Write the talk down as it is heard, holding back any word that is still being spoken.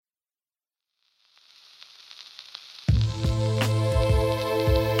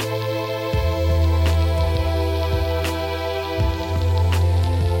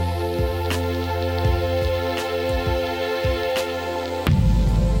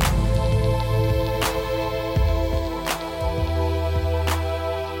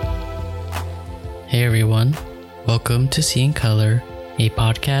everyone. Welcome to Seeing Color, a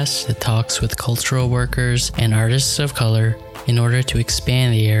podcast that talks with cultural workers and artists of color in order to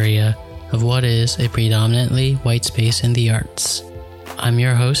expand the area of what is a predominantly white space in the arts. I'm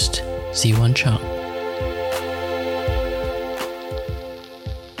your host, Ziwon Chung.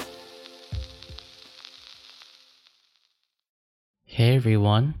 Hey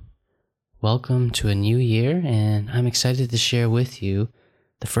everyone, welcome to a new year, and I'm excited to share with you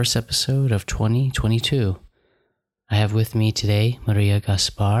the first episode of 2022. I have with me today Maria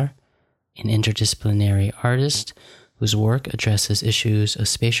Gaspar, an interdisciplinary artist whose work addresses issues of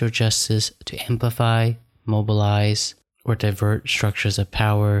spatial justice to amplify, mobilize, or divert structures of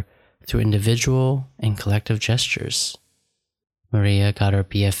power through individual and collective gestures. Maria got her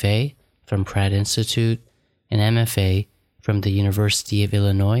BFA from Pratt Institute and MFA from the University of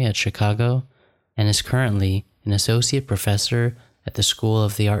Illinois at Chicago, and is currently an associate professor at the School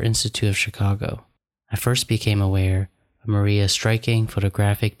of the Art Institute of Chicago. I first became aware of Maria's striking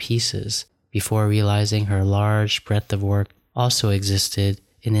photographic pieces before realizing her large breadth of work also existed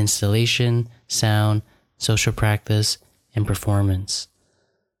in installation, sound, social practice, and performance.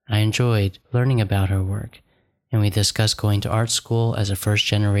 I enjoyed learning about her work, and we discussed going to art school as a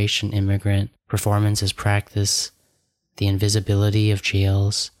first-generation immigrant, performance as practice, the invisibility of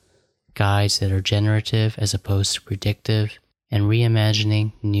jails, guides that are generative as opposed to predictive, and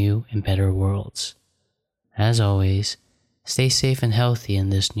reimagining new and better worlds. As always, stay safe and healthy in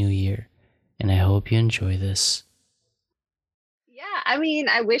this new year, and I hope you enjoy this. Yeah,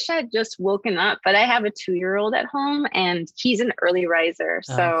 I wish I'd just woken up, but I have a 2-year-old at home and he's an early riser.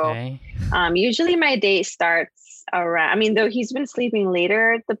 So usually my day starts around, though he's been sleeping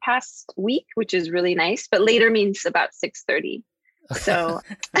later the past week, which is really nice, but later means about 6:30. So,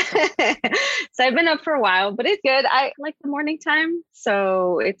 so I've been up for a while, but it's good. I like the morning time.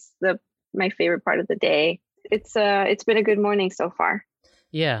 So it's my favorite part of the day. It's been a good morning so far.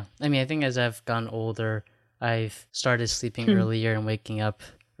 Yeah. I think as I've gotten older, I've started sleeping earlier and waking up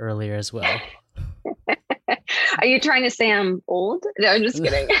earlier as well. Are you trying to say I'm old? No, I'm just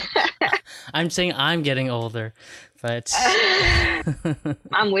kidding. I'm saying I'm getting older, but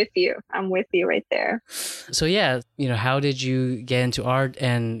I'm with you. I'm with you right there. So yeah, how did you get into art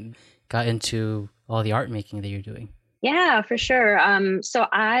and got into all the art making that you're doing? Yeah, for sure. So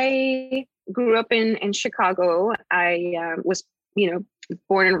I grew up in Chicago. I was,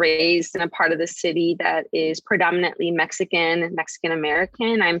 born and raised in a part of the city that is predominantly Mexican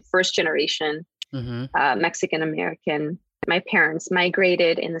American. I'm first generation Mexican American. My parents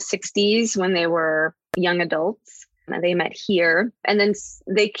migrated in the 60s when they were young adults. They met here, and then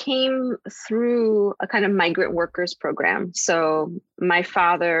they came through a kind of migrant workers program. So my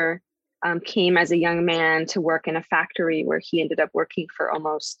father came as a young man to work in a factory where he ended up working for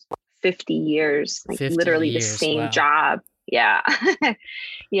almost 50 years, literally the same job. Yeah.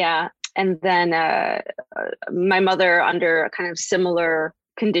 Yeah. And then my mother, under a kind of similar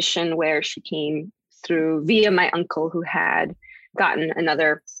condition where she came through via my uncle who had gotten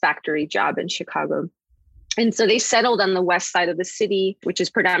another factory job in Chicago. And so they settled on the west side of the city, which is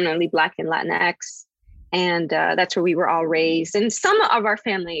predominantly Black and Latinx. And that's where we were all raised. And some of our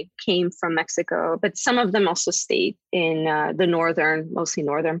family came from Mexico, but some of them also stayed in the mostly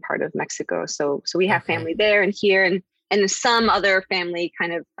northern part of Mexico. So we have family there and here. And some other family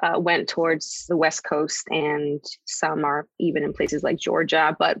kind of went towards the West Coast, and some are even in places like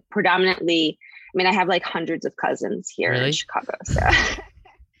Georgia, but predominantly, I have like hundreds of cousins here in Chicago. So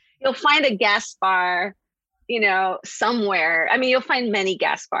you'll find a Gaspar, somewhere. You'll find many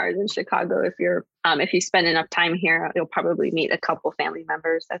Gaspars in Chicago. If you spend enough time here, you'll probably meet a couple family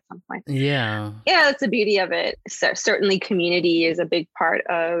members at some point. Yeah. Yeah, that's the beauty of it. So certainly community is a big part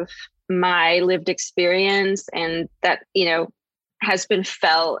of my lived experience, and that, has been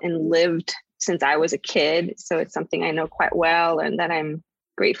felt and lived since I was a kid. So it's something I know quite well and that I'm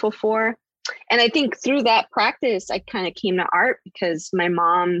grateful for. And I think through that practice, I kind of came to art because my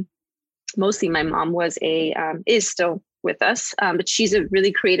mom was is still with us, but she's a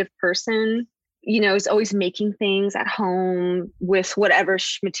really creative person, is always making things at home with whatever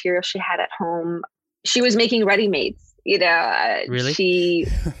material she had at home. She was making ready-mades. Really? She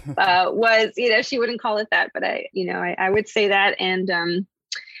was, she wouldn't call it that, but I would say that.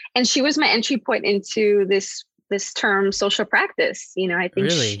 And she was my entry point into this term social practice. I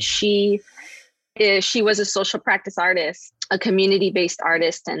think she was a social practice artist, a community-based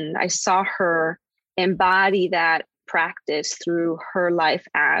artist. And I saw her embody that practice through her life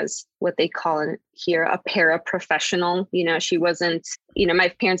as what they call here a paraprofessional. She wasn't, my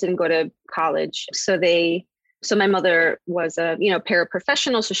parents didn't go to college, so they So my mother was a,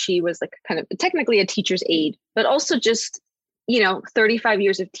 paraprofessional. So she was like kind of technically a teacher's aide, but also just, 35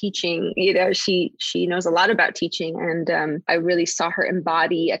 years of teaching, she knows a lot about teaching. And I really saw her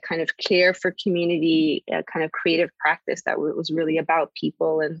embody a kind of care for community, a kind of creative practice that was really about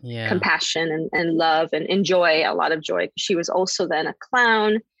people and compassion and love and enjoy, a lot of joy. She was also then a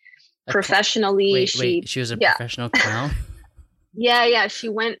clown professionally. She was a professional clown? Yeah. She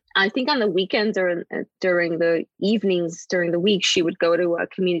went, I think on the weekends or during the evenings, during the week, she would go to a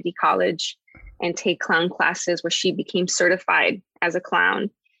community college and take clown classes where she became certified as a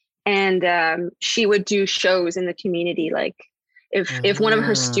clown. And she would do shows in the community. Like if one of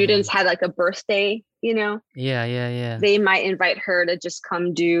her students had like a birthday, they might invite her to just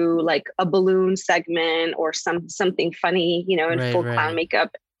come do like a balloon segment or something funny, in full clown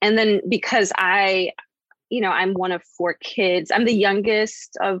makeup. And then because I'm one of 4 kids. I'm the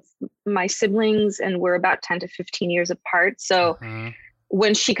youngest of my siblings, and we're about 10 to 15 years apart. So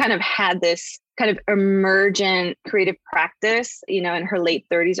when she kind of had this kind of emergent creative practice, in her late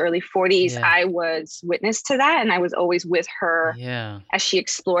 30s, early 40s, I was witness to that. And I was always with her as she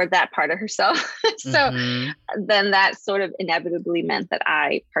explored that part of herself. So then that sort of inevitably meant that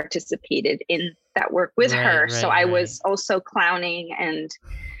I participated in that work with her. So I was also clowning, and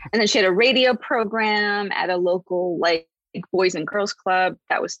then she had a radio program at a local like Boys and Girls Club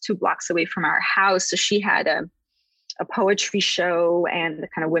that was 2 blocks away from our house. So she had a poetry show and a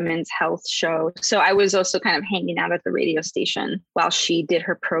kind of women's health show. So I was also kind of hanging out at the radio station while she did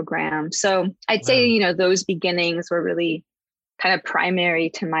her program. So I'd say, those beginnings were really kind of primary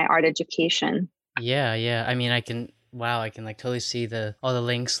to my art education. Yeah. I mean, I can like totally see all the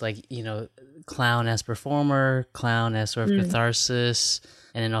links, like, clown as performer, clown as sort of catharsis,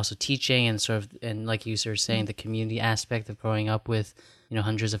 and then also teaching and sort of, and like you were saying, the community aspect of growing up with,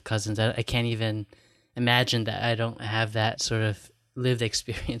 hundreds of cousins. I can't even imagine that. I don't have that sort of lived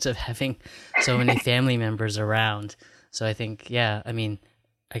experience of having so many family members around. So I think, I mean,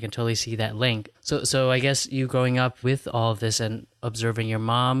 I can totally see that link. So I guess you growing up with all of this and observing your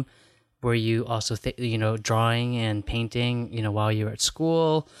mom, were you also, drawing and painting, while you were at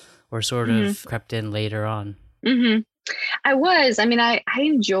school, or sort of crept in later on? I was. I mean, I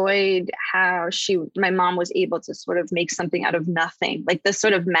enjoyed how my mom was able to sort of make something out of nothing. Like the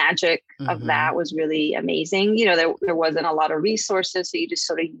sort of magic of that was really amazing. There wasn't a lot of resources, so you just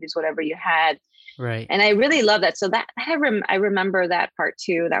sort of use whatever you had. Right. And I really love that. So that I remember that part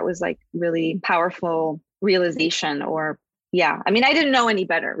too. That was like really powerful realization. Or I mean, I didn't know any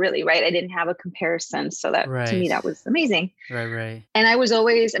better, really, right? I didn't have a comparison. So that to me, that was amazing. Right. And I was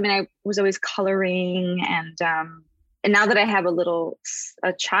always coloring, and now that I have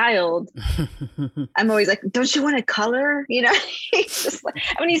a child, I'm always like, don't you want to color? He's just like,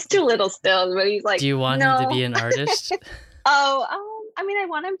 I mean, he's too little still, but he's like, do you want him to be an artist? I mean, I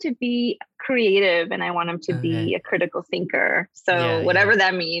want him to be creative, and I want him to be a critical thinker. So whatever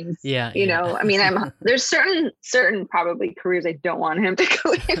that means, I mean, there's certain probably careers I don't want him to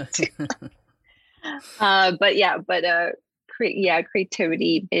go into.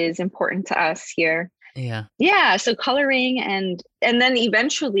 Creativity is important to us here. So coloring, and then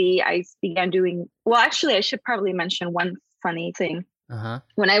eventually I began doing, actually I should probably mention one funny thing.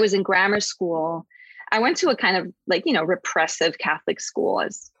 When I was in grammar school, I went to a kind of like, repressive Catholic school,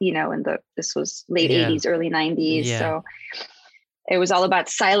 as this was late 80s, early 90s. So it was all about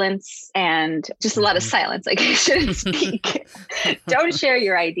silence and just a lot of silence. Like, you shouldn't speak, don't share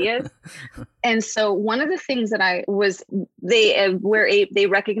your ideas. And so one of the things that they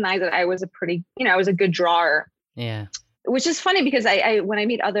recognized that I was I was a good drawer. Yeah. Which is funny because I when I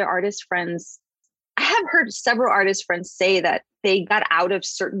meet other artist friends, I have heard several artist friends say that they got out of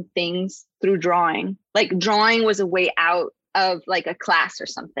certain things through drawing. Like drawing was a way out of like a class or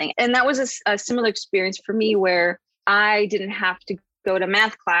something. And that was a similar experience for me, where I didn't have to go to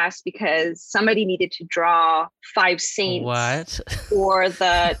math class because somebody needed to draw 5 saints for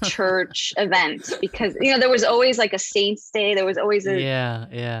the church event, because there was always like a saint's day, there was always a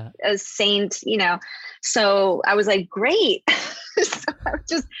saint, so I was like, great. So I would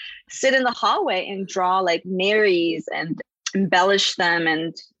just sit in the hallway and draw like Marys and embellish them,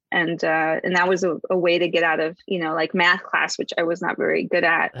 and that was a way to get out of like math class, which I was not very good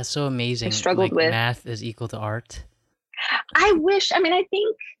at. That's so amazing. I struggled with math is equal to art. I wish. I mean, I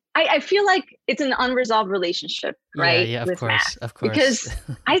think I feel like it's an unresolved relationship, right? Yeah, with course, math, because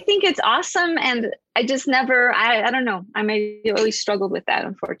I think it's awesome, and I just never. I don't know. I always struggled with that,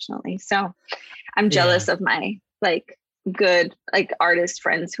 unfortunately. So I'm jealous of my like good like artist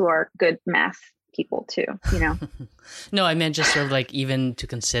friends who are good math people too. No, I meant just sort of like even to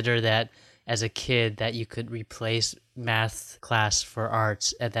consider that as a kid that you could replace math class for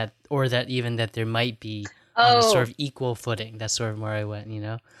arts at that, or that even that there might be on a sort Oh, of equal footing. That's sort of where I went,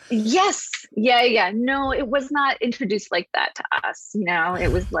 yes. Yeah, yeah. No, it was not introduced like that to us.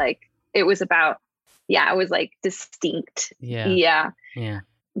 It was like, it was about, yeah, it was like distinct. Yeah. Yeah. Yeah.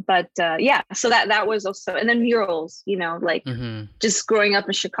 But yeah, so that was also, and then murals, like Mm-hmm. just growing up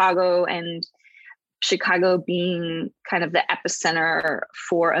in Chicago, and Chicago being kind of the epicenter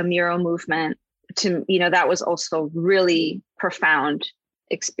for a mural movement, that was also really profound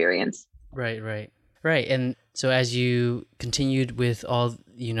experience. Right, right. Right. And so as you continued with all,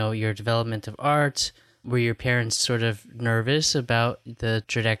 your development of art, were your parents sort of nervous about the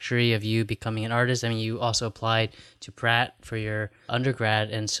trajectory of you becoming an artist? I mean, you also applied to Pratt for your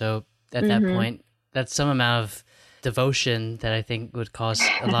undergrad. And so at that Hmm. point, that's some amount of devotion that I think would cause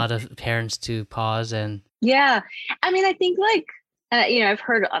a lot of parents to pause and, Yeah. I mean, I think like, I've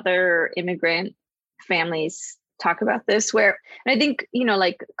heard other immigrant families talk about this where, and I think,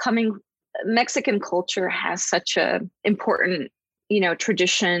 like Mexican culture has such a important,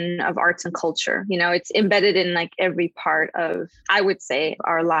 tradition of arts and culture. It's embedded in like every part of, I would say,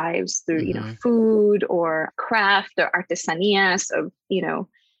 our lives through, mm-hmm, food or craft or artesanias of,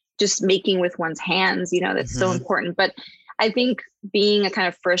 just making with one's hands, that's so mm-hmm. important. But I think being a kind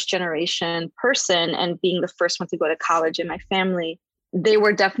of first generation person and being the first one to go to college in my family, they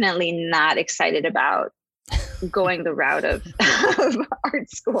were definitely not excited about going the route of, of art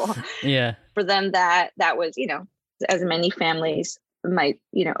school. Yeah. For them, that was, as many families might,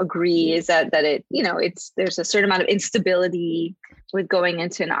 agree, is that it, there's a certain amount of instability with going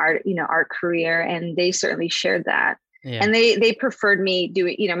into an art career. And they certainly shared that. Yeah. And they preferred me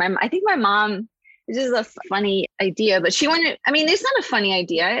doing, I think my mom, this is a funny idea, but she wanted, I mean, it's not a funny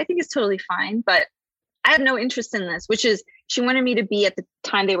idea. I think it's totally fine, but I had no interest in this, which is she wanted me to be, at the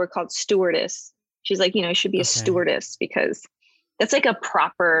time they were called stewardess. She's like, you should be a stewardess because that's like a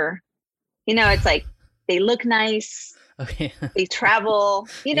proper, it's like they look nice. Okay. They travel,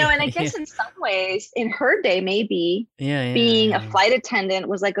 and I guess in some ways in her day, maybe being a flight attendant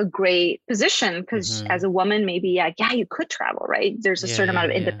was like a great position because as a woman, maybe, yeah, you could travel, right? There's a certain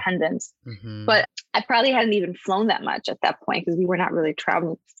amount of independence, but I probably hadn't even flown that much at that point because we were not really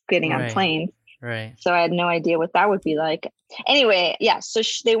traveling, getting on planes. Right. So I had no idea what that would be like. Anyway, yeah. So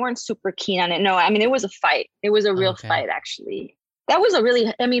they weren't super keen on it. No, I mean, it was a fight. It was a real fight, actually. That was a really,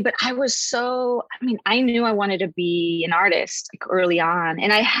 but I knew I wanted to be an artist like early on.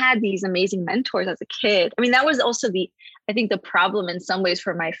 And I had these amazing mentors as a kid. I mean, that was also I think the problem in some ways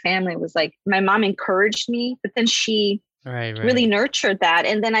for my family was like, my mom encouraged me, but then she really nurtured that.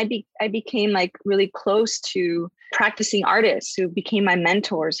 And then I became like really close to practicing artists who became my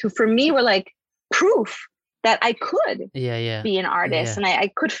mentors, who for me were like proof that I could be an artist and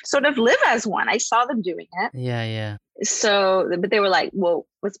I could sort of live as one. I saw them doing it. Yeah. So, but they were like, well,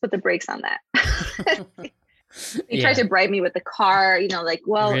 let's put the brakes on that. They tried to bribe me with the car, like,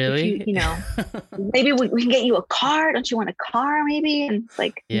 well, really? if you, maybe we can get you a car. Don't you want a car maybe? And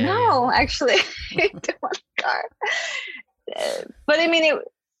like, no, actually, I don't want a car. But I mean,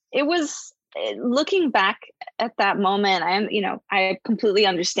 it was, looking back at that moment, I completely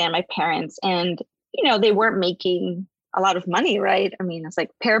understand my parents, and, they weren't making a lot of money, right? I mean, it's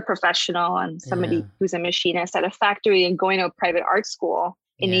like paraprofessional and somebody who's a machinist at a factory and going to a private art school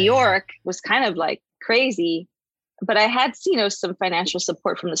in New York was kind of like crazy. But I had, some financial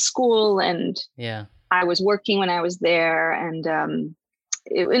support from the school, and I was working when I was there. And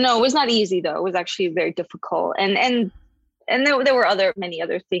it was not easy though. It was actually very difficult. And there were many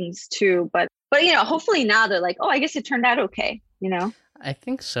other things too. But hopefully now they're like, oh, I guess it turned out okay. I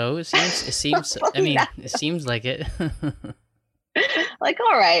think so. It seems. I mean, it seems like it. Like,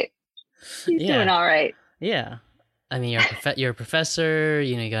 all right, he's doing all right. Yeah, I mean, you're a professor.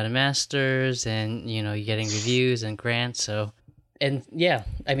 You got a master's, and you're getting reviews and grants. So, and yeah,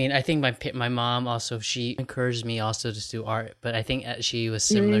 I mean, I think my mom also, she encouraged me also to do art, but I think she was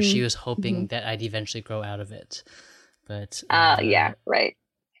similar. She was hoping that I'd eventually grow out of it. But yeah, right.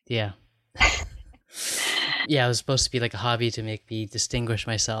 Yeah. Yeah, it was supposed to be like a hobby to make me distinguish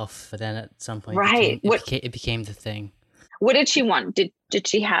myself, but then at some point, it became the thing. What did she want? Did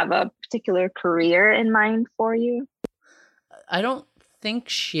she have a particular career in mind for you? I don't think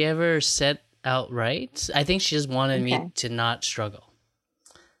she ever said outright. I think she just wanted me to not struggle.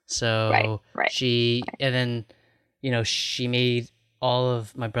 So and then, she made all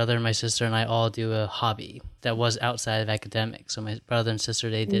of my brother and my sister and I all do a hobby that was outside of academics. So my brother and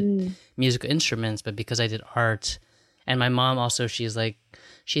sister, they did musical instruments, but because I did art, and my mom also, she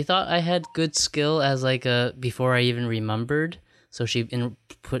thought I had good skill as before I even remembered. So she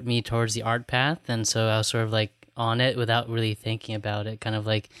put me towards the art path. And so I was sort of like on it without really thinking about it, kind of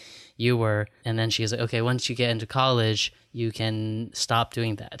like you were. And then she was like, okay, once you get into college, you can stop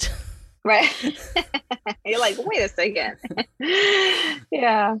doing that. Right. You're like, wait a second.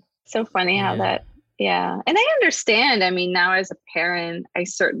 Yeah. So funny how that, yeah. And I understand. I mean, now as a parent, I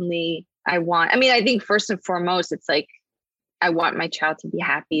think first and foremost, it's like, I want my child to be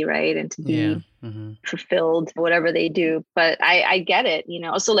happy, right? And to be fulfilled, whatever they do. But I get it,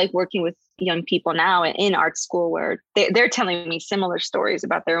 also like working with young people now in art school where they're telling me similar stories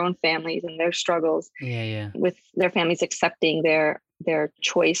about their own families and their struggles with their families accepting their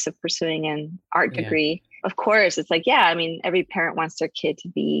choice of pursuing an art degree. Of course, it's like, I mean, every parent wants their kid to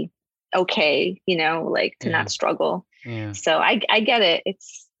be okay, like to not struggle. Yeah. So I get it.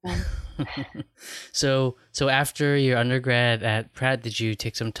 It's So after your undergrad at Pratt, did you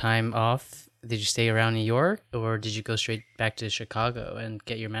take some time off? Did you stay around New York, or did you go straight back to Chicago and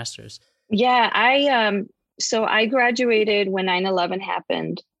get your master's? Yeah, I graduated when 9/11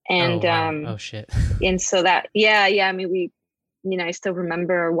 happened, and oh shit. And so that I mean, I still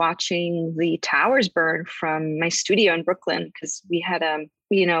remember watching the towers burn from my studio in Brooklyn, because we had I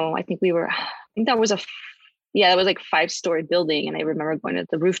think that was that was like 5-story building, and I remember going to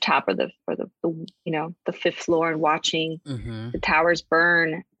the rooftop or the fifth floor and watching the towers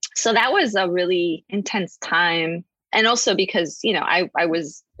burn. So that was a really intense time. And also because, I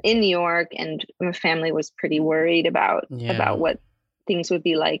was in New York and my family was pretty worried about what things would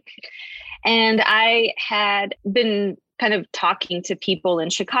be like. And I had been kind of talking to people in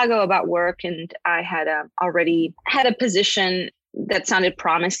Chicago about work, and I had already had a position that sounded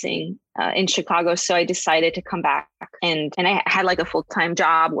promising in Chicago. So I decided to come back, and I had like a full-time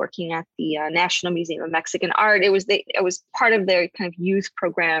job working at the National Museum of Mexican Art. It was part of their kind of youth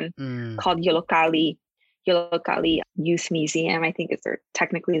program called Yollocalli Youth Museum. I think it's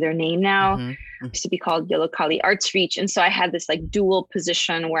technically their name now. It used to be called Yollocalli Arts Reach. And so I had this like dual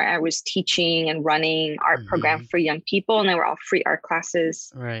position where I was teaching and running art program for young people, and they were all free art classes.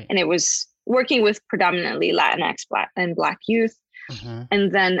 Right. And it was working with predominantly Latinx and Black youth.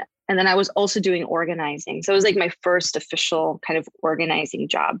 And then I was also doing organizing. So it was like my first official kind of organizing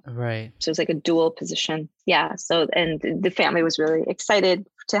job. Right. So it was like a dual position. Yeah. So, and the family was really excited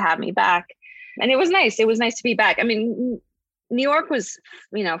to have me back. And it was nice. It was nice to be back. I mean, New York was,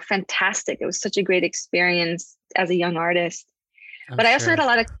 fantastic. It was such a great experience as a young artist. But I also had a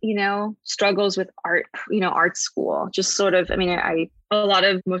lot of, struggles with art, art school. Just sort of, I mean,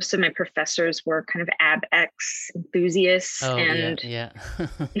 most of my professors were kind of AbX enthusiasts.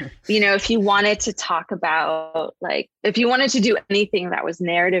 If you wanted to talk about, like, if you wanted to do anything that was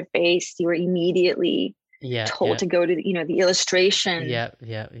narrative based, you were immediately told to go to, the illustration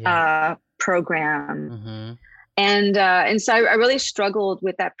program. And so I really struggled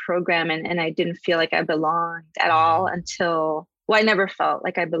with that program, and I didn't feel like I belonged at all until, I never felt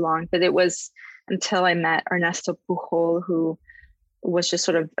like I belonged, but it was until I met Ernesto Pujol, who was just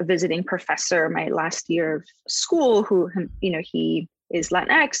sort of a visiting professor my last year of school, who, he is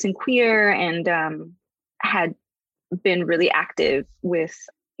Latinx and queer, and had been really active with,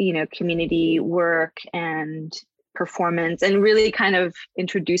 community work and performance, and really kind of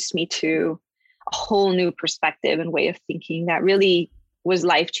introduced me to a whole new perspective and way of thinking that really was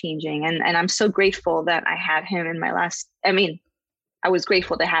life-changing. And I'm so grateful that I had him in I was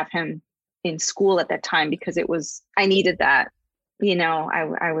grateful to have him in school at that time, because I needed that.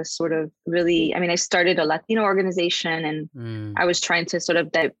 I was sort of really, I started a Latino organization, and I was trying to sort of,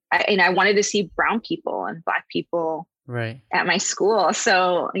 I wanted to see brown people and Black people at my school.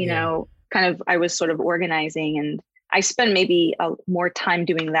 So, kind of, I was sort of organizing, and I spent maybe more time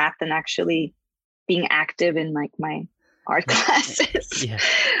doing that than actually being active in like my art classes.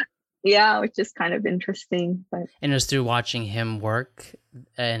 Which is kind of interesting. But and it was through watching him work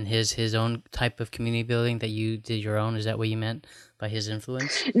and his own type of community building that you did your own. Is that what you meant by his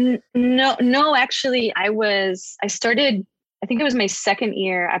influence? No, actually, I started, I think it was my second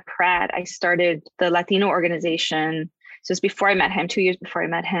year at Pratt. I started the Latino organization. So it's before I met him, 2 years before I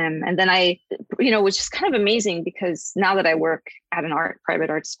met him. And then which is kind of amazing, because now that I work at an private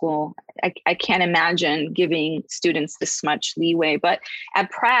art school, I can't imagine giving students this much leeway. But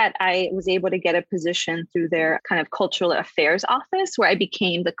at Pratt, I was able to get a position through their kind of cultural affairs office, where I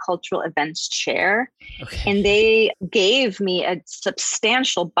became the cultural events chair. Okay. And they gave me a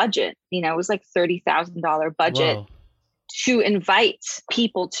substantial budget. It was like $30,000 budget. Whoa. To invite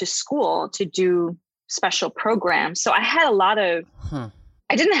people to school to do special programs. So I had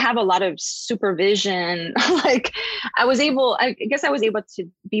I didn't have a lot of supervision. I guess I was able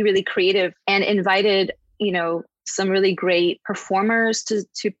to be really creative, and invited, some really great performers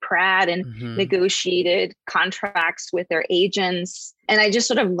to Pratt and Mm-hmm. negotiated contracts with their agents. And I just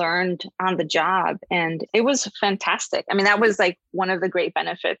sort of learned on the job, and it was fantastic. I mean, that was like one of the great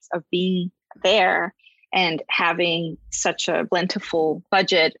benefits of being there and having such a plentiful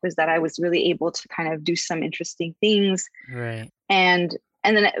budget, was that I was really able to kind of do some interesting things. Right. And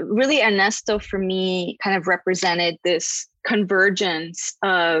then really Ernesto for me kind of represented this convergence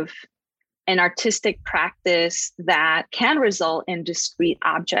of an artistic practice that can result in discrete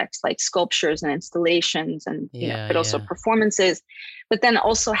objects like sculptures and installations and but also performances, but then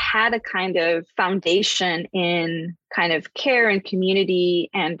also had a kind of foundation in kind of care and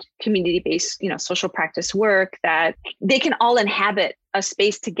community-based social practice work, that they can all inhabit a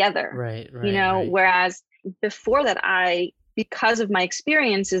space together. Right. Whereas before that, because of my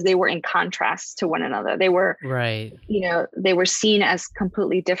experiences, they were in contrast to one another. They were, they were seen as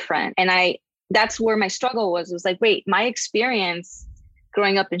completely different. And that's where my struggle was like, wait, my experience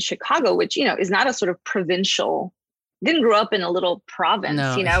growing up in Chicago, which, is not a sort of provincial, didn't grow up in a little province,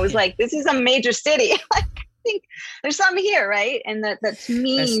 I was like, this is a major city. Like, I think there's something here. Right. And that to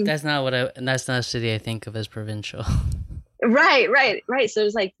me, that's not a city I think of as provincial. Right. So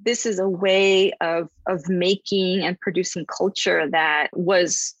it's like, this is a way of making and producing culture that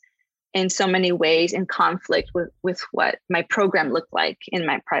was in so many ways in conflict with what my program looked like in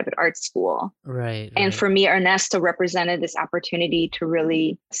my private art school. Right. And for me, Ernesto represented this opportunity to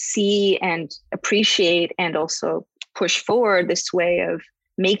really see and appreciate and also push forward this way of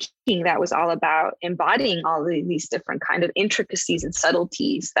making that was all about embodying all of these different kind of intricacies and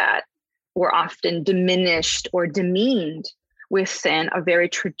subtleties that were often diminished or demeaned within a very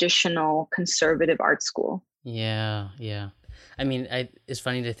traditional conservative art school. Yeah. I mean, it's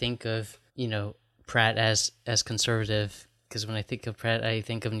funny to think of, Pratt as conservative, because when I think of Pratt, I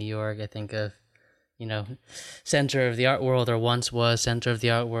think of New York. I think of, center of the art world, or once was center of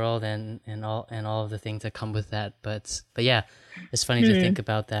the art world, and all of the things that come with that. But yeah, it's funny to think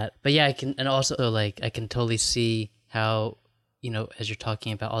about that. But yeah, I can totally see how, as you're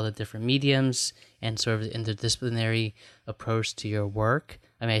talking about all the different mediums and sort of the interdisciplinary approach to your work.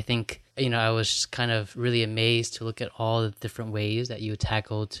 I mean, I think, I was kind of really amazed to look at all the different ways that you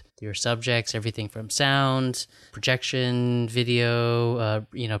tackled your subjects, everything from sound, projection, video,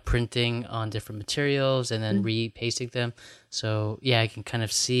 printing on different materials and then repasting them. So yeah, I can kind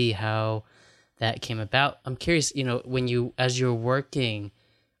of see how that came about. I'm curious, as you're working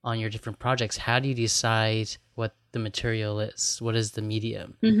on your different projects, how do you decide what the material is? What is the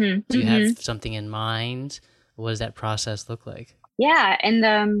medium? Do you have something in mind? What does that process look like? Yeah.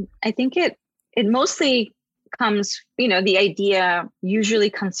 And I think it mostly comes, the idea usually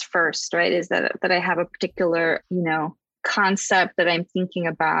comes first, right? Is that I have a particular, concept that I'm thinking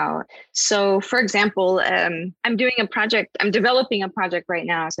about. So for example, I'm developing a project right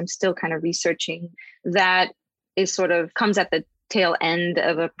now. So I'm still kind of researching that is comes at the tail end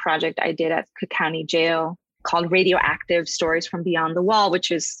of a project I did at Cook County Jail called Radioactive Stories from Beyond the Wall, which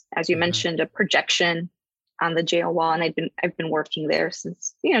is, as you mentioned, a projection on the jail wall. And I've been working there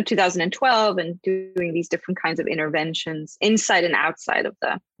since, 2012 and doing these different kinds of interventions inside and outside of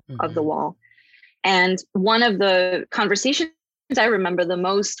the wall. And one of the conversations I remember the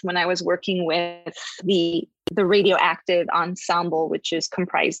most when I was working with the Radioactive Ensemble, which is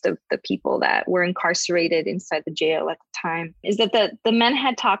comprised of the people that were incarcerated inside the jail at the time, is that the men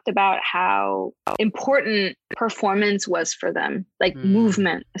had talked about how important performance was for them, like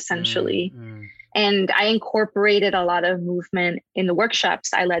movement, essentially. And I incorporated a lot of movement in the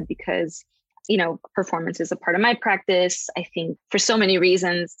workshops I led because, performance is a part of my practice. I think for so many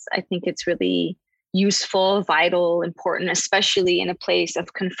reasons, I think it's really useful, vital, important, especially in a place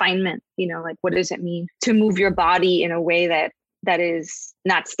of confinement. Like, what does it mean to move your body in a way that is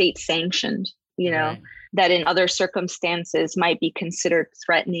not state sanctioned, Right. that in other circumstances might be considered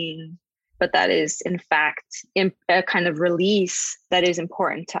threatening, but that is in fact a kind of release that is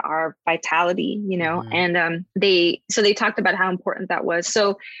important to our vitality, and they talked about how important that was.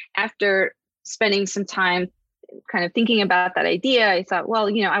 So after spending some time kind of thinking about that idea, I thought, well,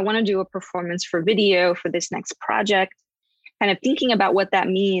 I want to do a performance for video for this next project, kind of thinking about what that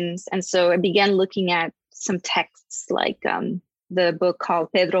means. And so I began looking at some texts like the book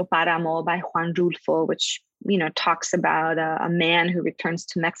called Pedro Páramo by Juan Rulfo, which, talks about a man who returns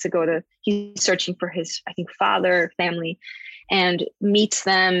to Mexico he's searching for his, I think, family, and meets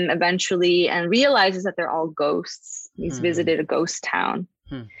them eventually and realizes that they're all ghosts. He's visited a ghost town.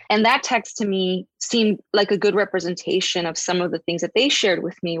 And that text to me seemed like a good representation of some of the things that they shared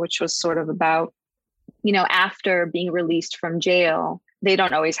with me, which was sort of about, after being released from jail, they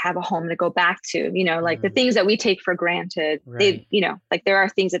don't always have a home to go back to, like the things that we take for granted. Right. They, like there are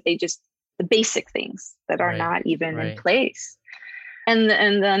things that the basic things that are not even in place. And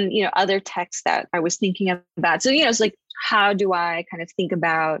then, other texts that I was thinking about. So, it's like, how do I kind of think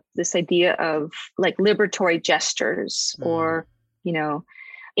about this idea of like liberatory gestures or,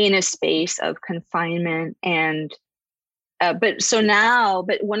 in a space of confinement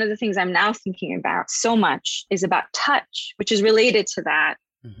but one of the things I'm now thinking about so much is about touch, which is related to that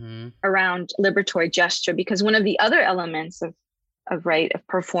around liberatory gesture, because one of the other elements of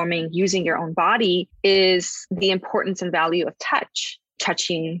performing using your own body is the importance and value of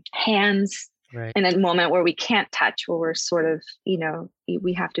touching hands in a moment where we can't touch, where we're sort of,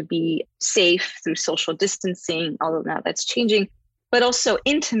 we have to be safe through social distancing, although now that's changing. But also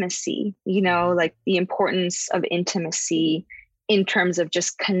intimacy, like the importance of intimacy in terms of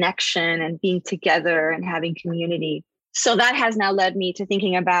just connection and being together and having community. So that has now led me to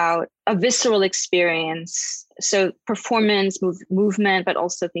thinking about a visceral experience. So performance, movement, but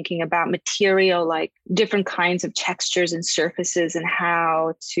also thinking about material, like different kinds of textures and surfaces and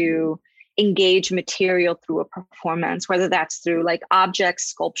how to engage material through a performance, whether that's through like objects,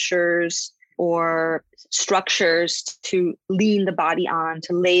 sculptures, or structures to lean the body on,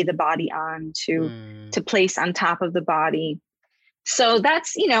 to lay the body on, to place on top of the body. So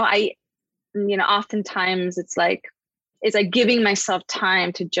that's, oftentimes it's like giving myself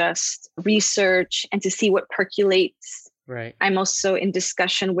time to just research and to see what percolates. Right. I'm also in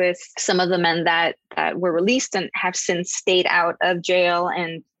discussion with some of the men that were released and have since stayed out of jail,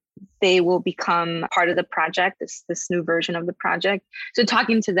 and they will become part of the project, this new version of the project. So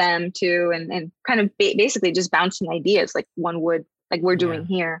talking to them too, and kind of basically just bouncing ideas like one would, like we're doing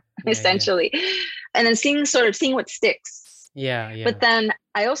here, essentially. And then seeing what sticks. Yeah. But then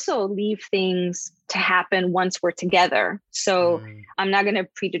I also leave things to happen once we're together. So I'm not going to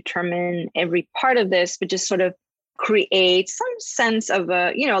predetermine every part of this, but just sort of create some sense of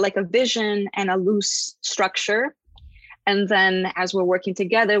like a vision and a loose structure. And then as we're working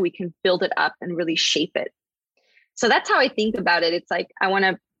together, we can build it up and really shape it. So that's how I think about it. It's like, I want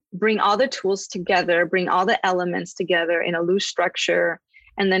to bring all the tools together, bring all the elements together in a loose structure.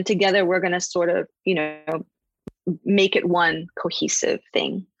 And then together we're going to sort of, make it one cohesive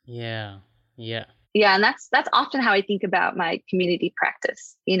thing. Yeah. And that's often how I think about my community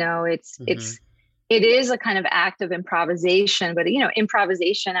practice. It is a kind of act of improvisation, but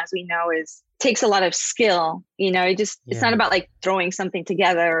improvisation, as we know, takes a lot of skill. It's not about like throwing something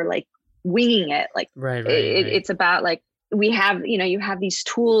together or like winging it. Like it's about like you have these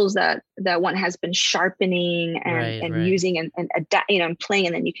tools that one has been sharpening and using and adapt, and playing,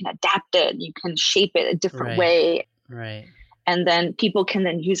 and then you can adapt it, you can shape it a different way. Right. And then people can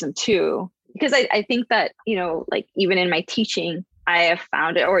then use them too. Because I think that, like even in my teaching, I have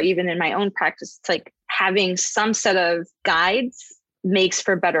found it, or even in my own practice, it's like having some set of guides makes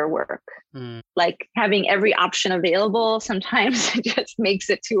for better work. Like having every option available sometimes it just makes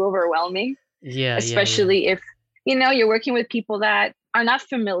it too overwhelming. Especially if, you're working with people that are not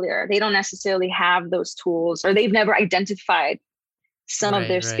familiar. They don't necessarily have those tools, or they've never identified some of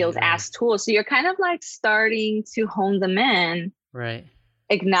their skills as tools. So you're kind of like starting to hone them in,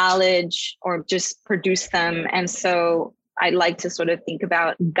 acknowledge, or just produce them. And so I like to sort of think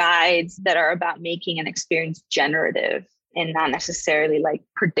about guides that are about making an experience generative and not necessarily like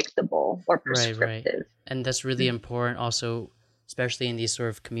predictable or prescriptive. Right. And that's really important also, especially in these sort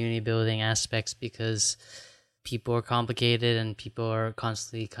of community building aspects, because people are complicated and people are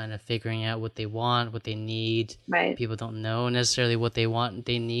constantly kind of figuring out what they want, what they need. Right. People don't know necessarily what they want,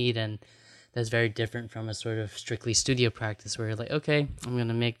 they need. And that's very different from a sort of strictly studio practice where you're like, okay, I'm going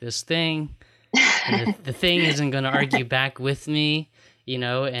to make this thing. And the thing isn't going to argue back with me,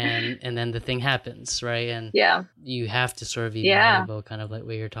 and then the thing happens, right? And you have to sort of be malleable, kind of like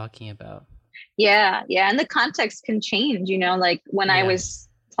what you're talking about. Yeah. And the context can change, like when I was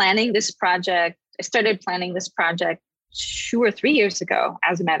planning this project, I started planning this project 2 or 3 years ago,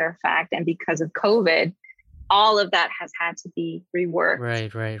 as a matter of fact. And because of COVID, all of that has had to be reworked.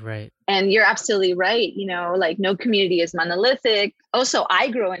 Right. And you're absolutely right. Like no community is monolithic. Also, I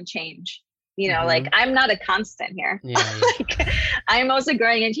grow and change. Like I'm not a constant here. Like, I'm also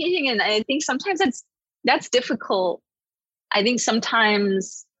growing and changing. And I think sometimes that's difficult. I think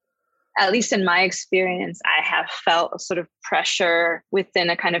sometimes, at least in my experience, I have felt a sort of pressure within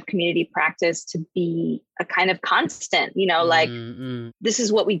a kind of community practice to be a kind of constant, like this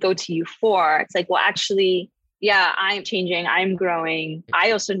is what we go to you for. It's like, well, actually, I'm changing, I'm growing. I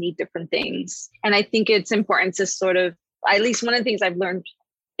also need different things. And I think it's important to sort of, at least one of the things I've learned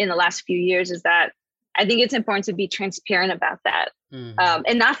in the last few years is that I think it's important to be transparent about that, Mm-hmm.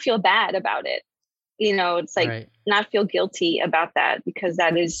 and not feel bad about it. It's like Right. not feel guilty about that, because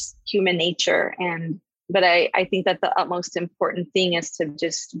that is human nature. But I think that the utmost important thing is to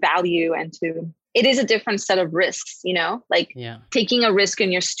just value it is a different set of risks, like Yeah. taking a risk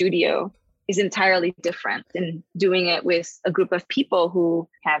in your studio is entirely different than doing it with a group of people who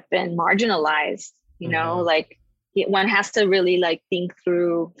have been marginalized, Mm-hmm. like one has to really like think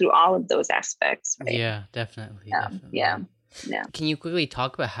through all of those aspects, right? Yeah, definitely, Yeah. definitely. Yeah. Can you quickly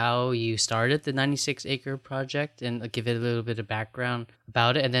talk about how you started the 96 acre project and give it a little bit of background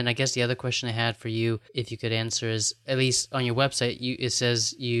about it? And then I guess the other question I had for you, if you could answer, is at least on your website, it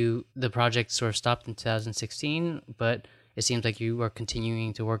says the project sort of stopped in 2016, but it seems like you are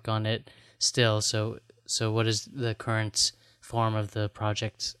continuing to work on it still. So what is the current form of the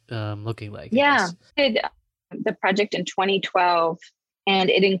project looking like, I Yeah. guess? I did the project in 2012, and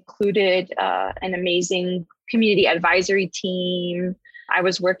it included an amazing community advisory team. I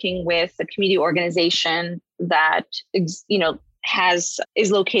was working with a community organization that is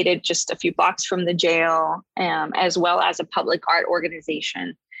located just a few blocks from the jail, as well as a public art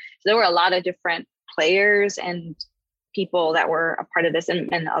organization. So there were a lot of different players and people that were a part of this,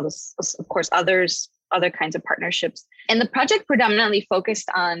 and others, of course, other kinds of partnerships. And the project predominantly focused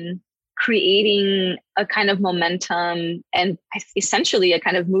on creating a kind of momentum and essentially a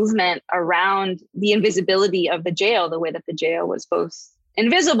kind of movement around the invisibility of the jail, the way that the jail was both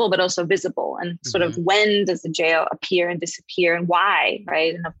invisible but also visible, and sort of when does the jail appear and disappear and why,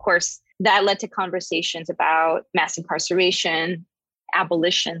 right? And of course, that led to conversations about mass incarceration,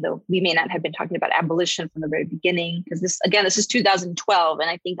 abolition, though we may not have been talking about abolition from the very beginning, because this is 2012, and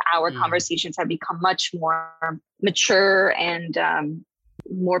I think our conversations have become much more mature, and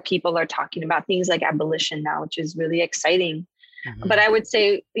more people are talking about things like abolition now, which is really exciting. But I would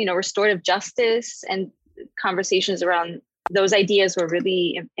say, restorative justice and conversations around those ideas were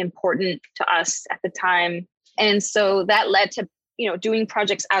really important to us at the time. And so that led to, doing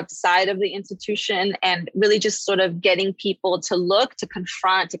projects outside of the institution, and really just sort of getting people to look, to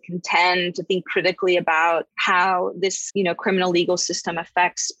confront, to contend, to think critically about how this, criminal legal system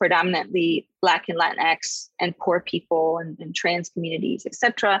affects predominantly Black and Latinx and poor people and trans communities, et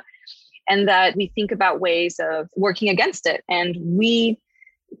cetera. And that we think about ways of working against it. And we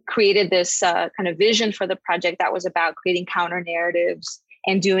created this kind of vision for the project that was about creating counter narratives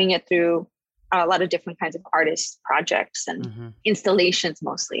and doing it through a lot of different kinds of artist projects and installations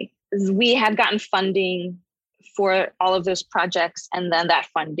mostly. We had gotten funding for all of those projects, and then that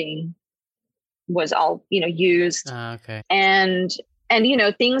funding was all, used. Okay. And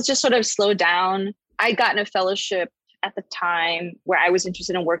things just sort of slowed down. I'd gotten a fellowship at the time where I was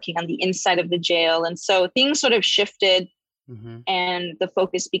interested in working on the inside of the jail. And so things sort of shifted, and the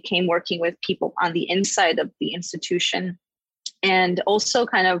focus became working with people on the inside of the institution, and also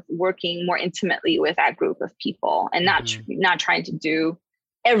kind of working more intimately with that group of people, and not trying to do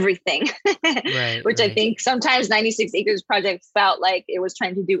everything, which I think sometimes 96 Acres Project felt like it was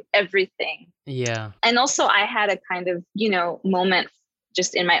trying to do everything. Yeah. And also I had a kind of, moment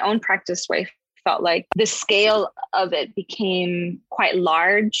just in my own practice where I felt like the scale of it became quite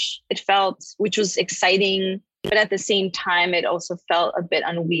large. It felt, which was exciting, but at the same time, it also felt a bit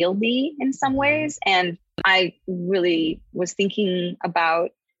unwieldy in some ways. And I really was thinking about,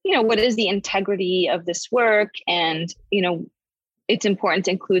 what is the integrity of this work? And, it's important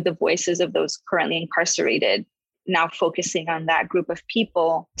to include the voices of those currently incarcerated, now focusing on that group of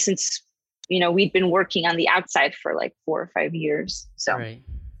people, since, we'd been working on the outside for like 4 or 5 years.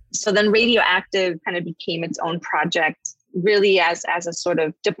 So then Radioactive kind of became its own project, really as a sort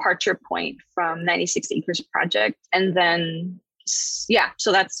of departure point from 96 Acres Project. And then,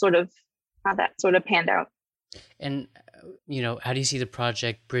 so that's sort of how that sort of panned out. And, how do you see the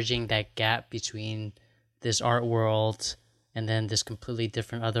project bridging that gap between this art world and then this completely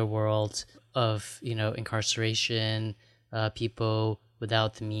different other world of, incarceration, people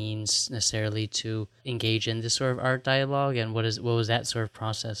without the means necessarily to engage in this sort of art dialogue? And what was that sort of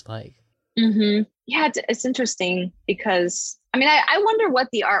process like? Yeah, it's interesting because, I wonder what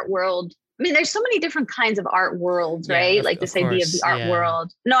the art world, there's so many different kinds of art worlds, right? Like this idea of the art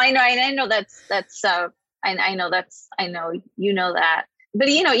world. No, I know I know that. But,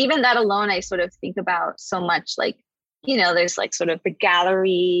 even that alone, I sort of think about so much like, there's like sort of the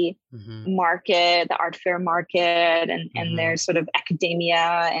gallery market, the art fair market, and there's sort of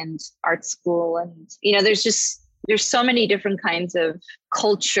academia and art school. And, there's so many different kinds of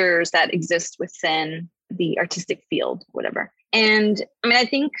cultures that exist within the artistic field, whatever. And I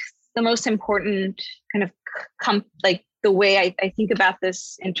think the most important kind of like the way I think about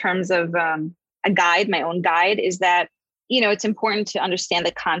this in terms of a guide, my own guide, is that, it's important to understand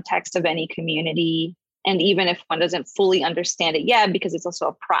the context of any community. And even if one doesn't fully understand it yet, because it's also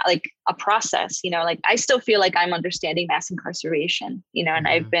a process, like I still feel like I'm understanding mass incarceration, and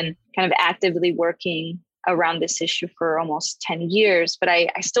I've been kind of actively working around this issue for almost 10 years, but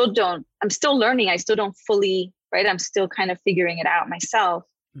I'm still learning. I still don't fully, right? I'm still kind of figuring it out myself.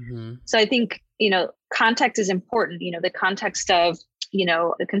 So I think, context is important. The context of,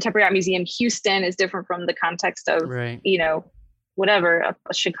 the Contemporary Art Museum Houston is different from the context of, whatever,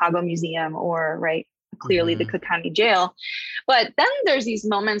 a Chicago museum or, right, clearly the Cook County Jail. But then there's these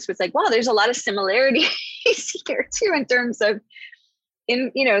moments where it's like, wow, there's a lot of similarities here too, in terms of,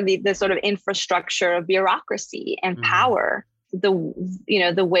 the sort of infrastructure of bureaucracy and power, the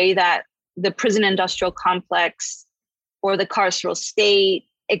way that the prison industrial complex or the carceral state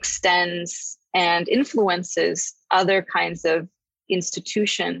extends and influences other kinds of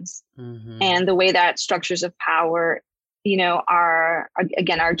institutions, and the way that structures of power, are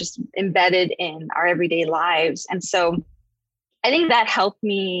just embedded in our everyday lives. And so I think that helped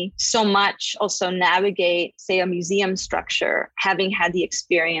me so much also navigate, say, a museum structure, having had the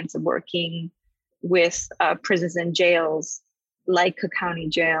experience of working with prisons and jails like Cook County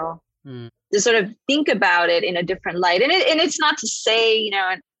Jail, to sort of think about it in a different light. And it's not to say,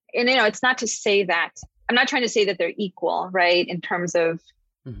 it's not to say that, I'm not trying to say that they're equal, right, in terms of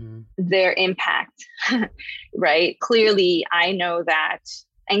their impact, right? Clearly, I know that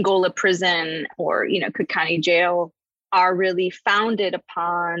Angola Prison or, Cook County Jail are really founded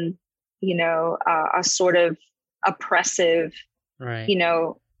upon, a sort of oppressive,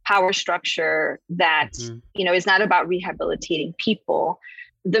 power structure that, is not about rehabilitating people.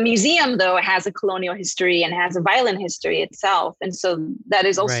 The museum, though, has a colonial history and has a violent history itself. And so that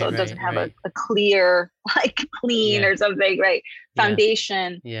is also doesn't have a clear, clean or something, right,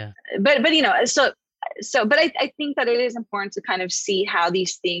 foundation. Yeah. But I think that it is important to kind of see how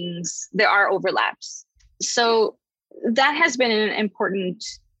these things, there are overlaps. So that has been an important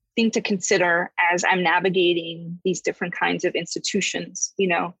thing to consider as I'm navigating these different kinds of institutions,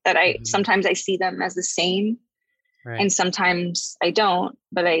 that sometimes I see them as the same. Right. And sometimes I don't,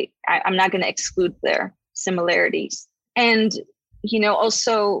 but I'm not going to exclude their similarities. And,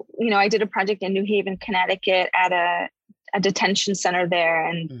 also, I did a project in New Haven, Connecticut at a detention center there,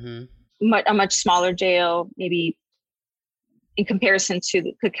 and a much smaller jail, maybe in comparison to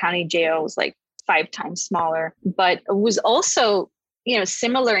the Cook County Jail was like 5 times smaller, but it was also,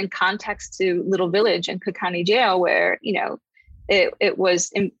 similar in context to Little Village and Cook County Jail, where, it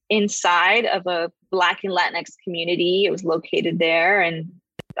was inside of a Black and Latinx community. It was located there and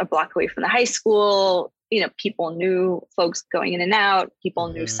a block away from the high school. People knew folks going in and out.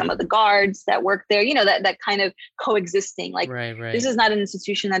 People knew some of the guards that worked there, that kind of coexisting. This is not an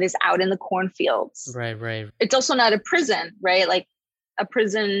institution that is out in the cornfields. Right. It's also not a prison, right? Like a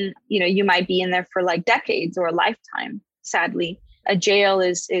prison, you might be in there for like decades or a lifetime, sadly. A jail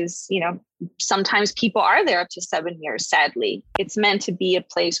is, sometimes people are there up to 7 years, sadly. It's meant to be a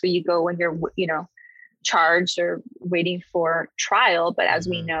place where you go when you're, charged or waiting for trial. But as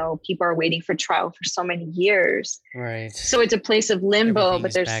we know, people are waiting for trial for so many years. Right. So it's a place of limbo,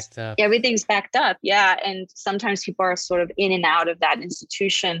 but everything's backed up. Yeah. And sometimes people are sort of in and out of that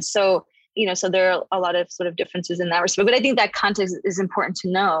institution. So, so there are a lot of sort of differences in that respect. But I think that context is important to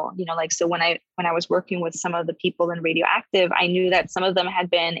know, so when I was working with some of the people in Radioactive, I knew that some of them had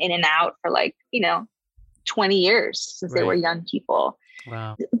been in and out for 20 years since they were young people.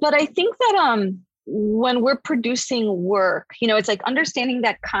 Wow. But I think that, when we're producing work, it's like understanding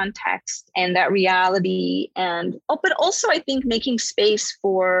that context and that reality, and but also I think making space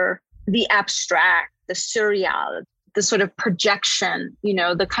for the abstract, the surreal, the sort of projection,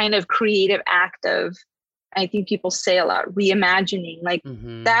 the kind of creative act of, I think people say a lot, reimagining,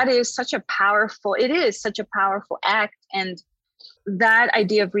 that is such a powerful act. And that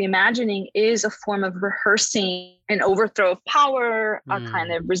idea of reimagining is a form of rehearsing an overthrow of power, a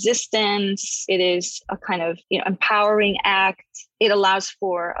kind of resistance. It is a kind of empowering act. It allows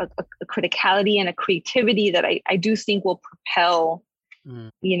for a criticality and a creativity that I do think will propel,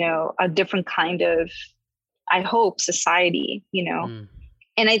 a different kind of, I hope, society, And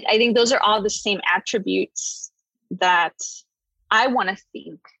I think those are all the same attributes that I want to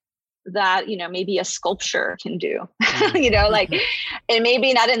think that, maybe a sculpture can do, and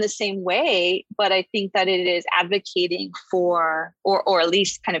maybe not in the same way, but I think that it is advocating for, or at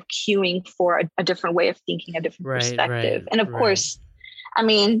least kind of cueing for a different way of thinking, a different perspective. And of course, I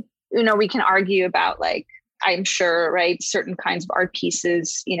mean, we can argue about I'm sure, right, certain kinds of art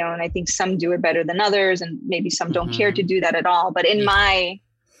pieces, and I think some do it better than others, and maybe some don't care to do that at all. But in my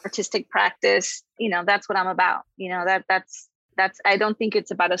artistic practice, that's what I'm about. That's I don't think it's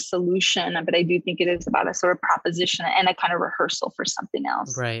about a solution, but I do think it is about a sort of proposition and a kind of rehearsal for something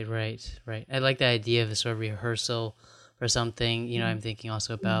else. Right. I like the idea of a sort of rehearsal for something. I'm thinking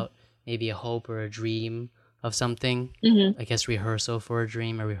also about maybe a hope or a dream of something. I guess rehearsal for a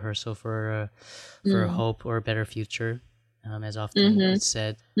dream, or rehearsal for a hope or a better future, as often it's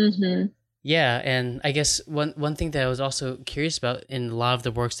said. Yeah, and I guess one thing that I was also curious about in a lot of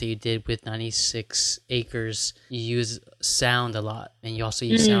the works that you did with 96 Acres, you use sound a lot, and you also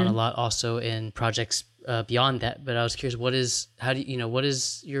use sound a lot also in projects beyond that. But I was curious, what is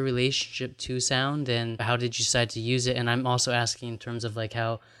your relationship to sound, and how did you decide to use it? And I'm also asking in terms of like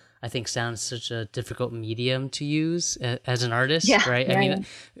how I think sound is such a difficult medium to use as an artist, right? I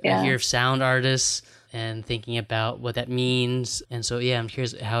hear of sound artists and thinking about what that means. And so, I'm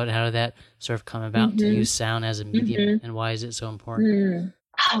curious, how did that sort of come about to use sound as a medium, and why is it so important?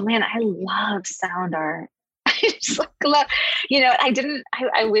 Oh man, I love sound art. I just love,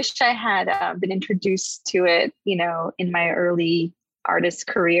 I wish I had been introduced to it, in my early artist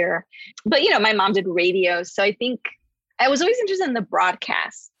career. But, my mom did radio. So I think I was always interested in the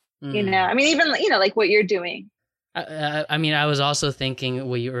broadcast, even, like what you're doing. I was also thinking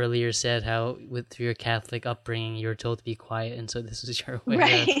what you earlier said, how through your Catholic upbringing, you were told to be quiet. And so this is your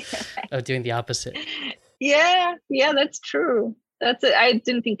way of doing the opposite. Yeah, that's true. That's it. I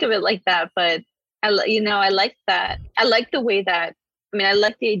didn't think of it like that, but I like that. I like the way that, I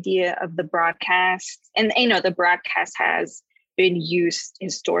like the idea of the broadcast, and the broadcast has been used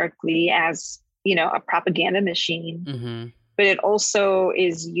historically as, a propaganda machine, but it also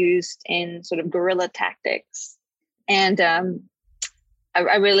is used in sort of guerrilla tactics. And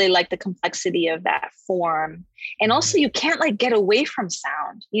I really like the complexity of that form. And also you can't get away from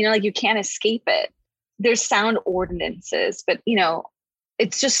sound, you can't escape it. There's sound ordinances, but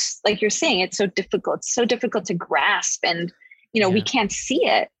it's just like you're saying, it's so difficult. It's so difficult to grasp, and, we can't see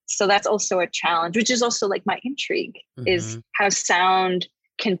it. So that's also a challenge, which is also like my intrigue, is how sound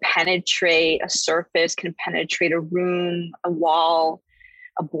can penetrate a surface, can penetrate a room, a wall,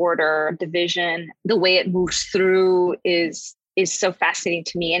 a border, a division. The way it moves through is so fascinating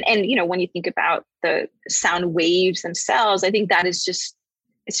to me. And when you think about the sound waves themselves, I think that is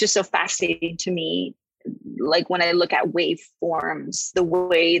it's just so fascinating to me. Like when I look at waveforms,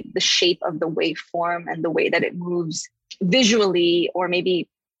 the shape of the waveform and the way that it moves visually, or maybe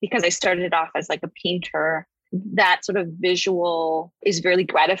because I started off as like a painter, that sort of visual is really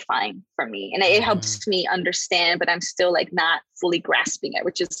gratifying for me, and it helps me understand, but I'm still not fully grasping it,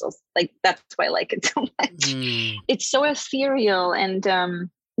 which is that's why I like it so much. It's so ethereal, and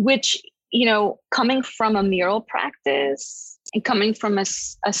which, coming from a mural practice and coming from a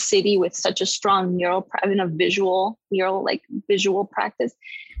city with such a strong visual practice,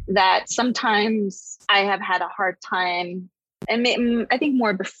 that sometimes I have had a hard time, and I think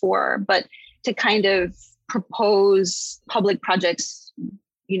more before, but to kind of propose public projects,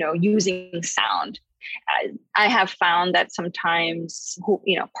 using sound. I have found that sometimes,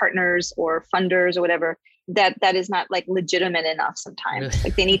 partners or funders or whatever, that is not legitimate enough sometimes.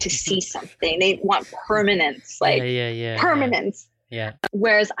 They need to see something. They want permanence, permanence. Yeah.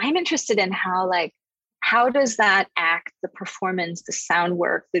 Whereas I'm interested in how does that act, the performance, the sound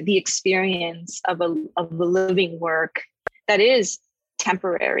work, the experience of a living work that is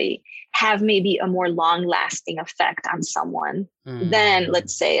temporary, have maybe a more long-lasting effect on someone than,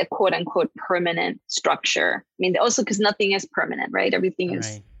 let's say, a quote-unquote permanent structure. Also because nothing is permanent, right? Everything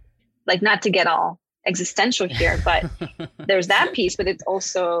is not to get all existential here, but there's that piece, but it's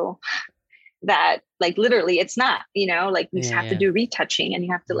also that literally it's not, you have to do retouching, and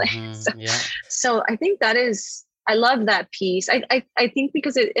you have to so I think I love that piece. I think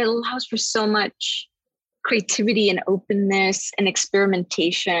because it allows for so much creativity and openness and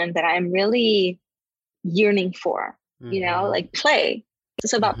experimentation that I'm really yearning for, play.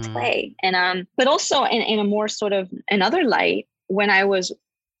 It's about play. And, but also in a more sort of another light, when I was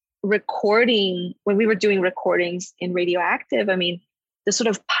when we were doing recordings in Radioactive, the sort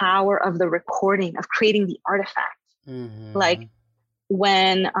of power of the recording, of creating the artifact,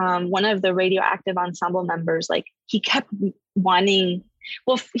 when one of the Radioactive ensemble members, he kept wanting,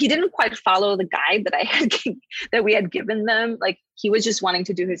 he didn't quite follow the guide that we had given them. He was just wanting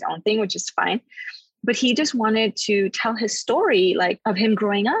to do his own thing, which is fine. But he just wanted to tell his story, of him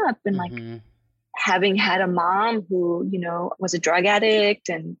growing up and having had a mom who, was a drug addict,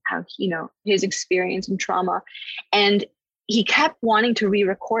 and how, his experience and trauma. And he kept wanting to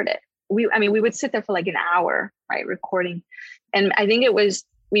re-record it. We would sit there for an hour, right, recording. And I think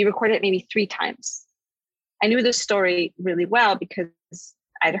we recorded it maybe 3 times. I knew the story really well because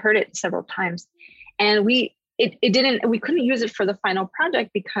I'd heard it several times, and we couldn't use it for the final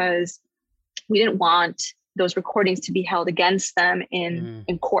project because we didn't want those recordings to be held against them in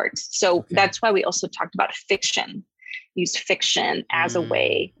court. So that's why we also talked about fiction, use fiction as a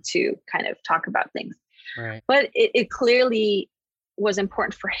way to kind of talk about things. Right. But it clearly was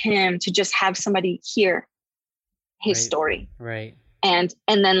important for him to just have somebody hear his story. Right. And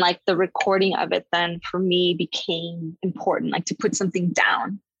then like the recording of it then for me became important, like to put something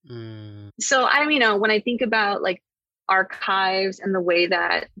down. So when I think about like archives and the way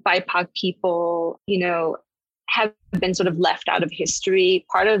that BIPOC people, have been sort of left out of history,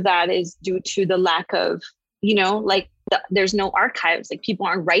 part of that is due to the lack of, there's no archives, like people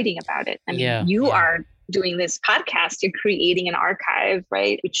aren't writing about it. I mean, you are doing this podcast, you're creating an archive,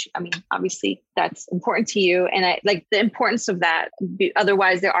 right? Which, obviously that's important to you. And I like the importance of that.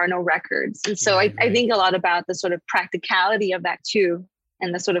 Otherwise there are no records. And so I think a lot about the sort of practicality of that too,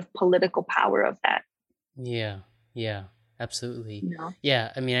 and the sort of political power of that. Yeah, absolutely. No.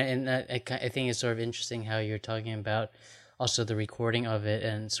 Yeah, and I think it's sort of interesting how you're talking about also the recording of it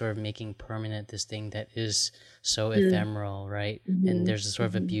and sort of making permanent this thing that is so ephemeral, right? And there's a sort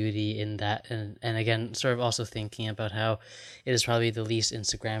of a beauty in that. And again, sort of also thinking about how it is probably the least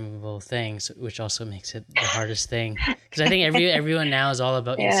Instagrammable thing, which also makes it the hardest thing. Because I think everyone now is all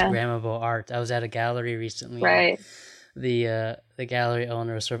about Instagrammable art. I was at a gallery recently. Right. The gallery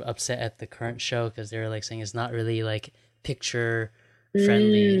owner was sort of upset at the current show because they were like saying it's not really like picture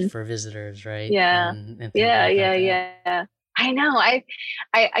friendly for visitors, right? Yeah. And I know. I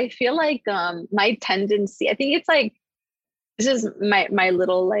feel like my tendency, I think it's like, this is my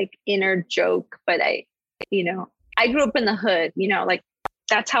little like inner joke, but I grew up in the hood, like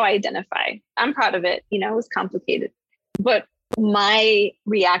that's how I identify. I'm proud of it. It was complicated, but my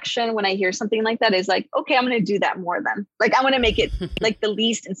reaction when I hear something like that is like, okay, I'm going to do that more then. Like, I want to make it like the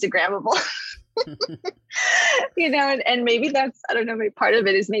least Instagrammable, and maybe that's, I don't know, maybe part of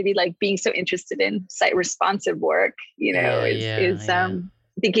it is maybe like being so interested in site responsive work, thinking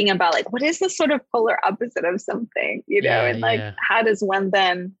about like, what is the sort of polar opposite of something, how does one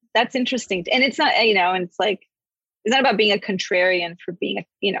then, that's interesting. And it's not, and it's like, it's not about being a contrarian for being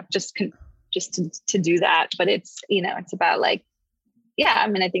just to do that, but it's it's about like,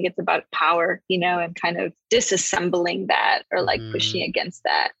 I think it's about power, and kind of disassembling that or like pushing against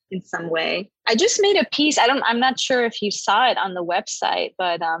that in some way. I just made a piece. I'm not sure if you saw it on the website,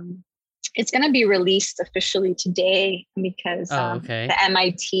 but it's going to be released officially today because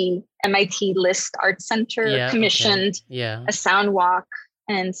the MIT List Art Center commissioned a sound walk.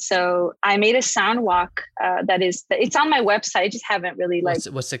 And so I made a sound walk it's on my website. I just haven't really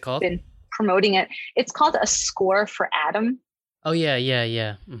what's it called? Been promoting it. It's called A Score for Adam. Oh yeah.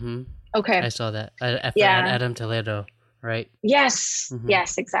 Mm-hmm. Okay. I saw that. Adam Toledo, right? Yes.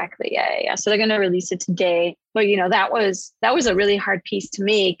 Yes, exactly. Yeah. So they're going to release it today. But that was a really hard piece to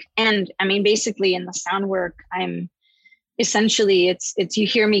make. And basically in the sound work, I'm essentially it's you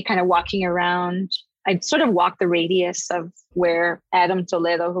hear me kind of walking around. I'd sort of walk the radius of where Adam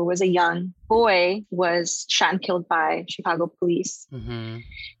Toledo, who was a young boy, was shot and killed by Chicago police.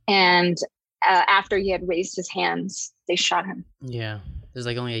 And after he had raised his hands, they shot him. Yeah. It was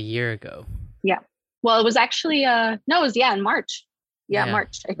like only a year ago. Yeah. Well, it was actually, in March.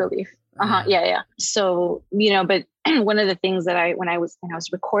 March, I believe. Yeah. So, but one of the things that when I was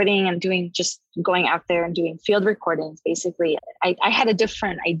recording and going out there and doing field recordings, basically, I had a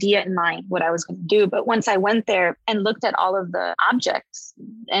different idea in mind what I was going to do. But once I went there and looked at all of the objects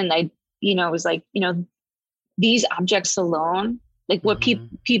and I, was like, these objects alone, like what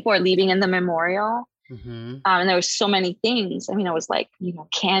people are leaving in the memorial. And there was so many things. It was like,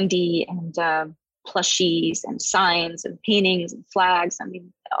 candy and plushies and signs and paintings and flags.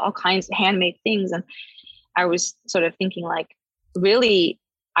 All kinds of handmade things. And I was sort of thinking like, really,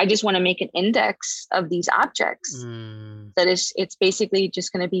 I just want to make an index of these objects. It's basically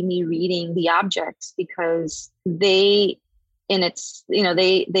just going to be me reading the objects because they in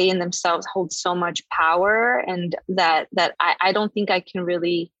themselves hold so much power, and that I don't think I can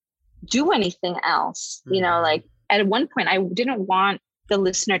really do anything else. Like at one point I didn't want the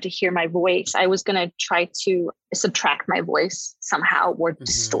listener to hear my voice. I was going to try to subtract my voice somehow or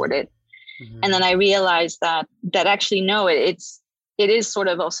distort it. And then I realized that actually, no, it is sort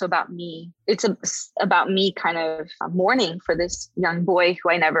of also about me. It's about me kind of mourning for this young boy who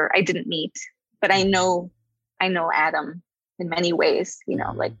I didn't meet, but I know Adam in many ways,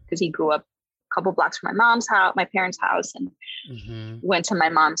 like, because he grew up a couple blocks from my parents' house, and went to my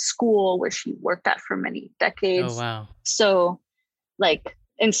mom's school where she worked at for many decades. Oh, wow. So like,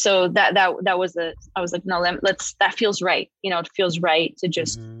 And so that was I was like, no, that feels right. It feels right to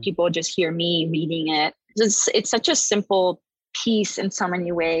just people just hear me reading it. It's such a simple piece in so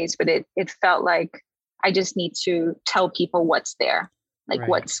many ways, but it felt like I just need to tell people what's there, like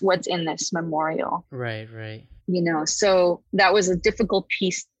what's in this memorial. Right. So that was a difficult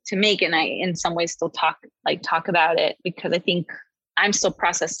piece to make, and I in some ways still talk about it, because I think I'm still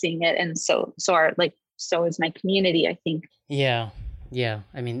processing it, and so is my community, I think. Yeah.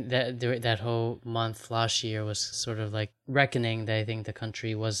 I mean, that whole month last year was sort of like reckoning that I think the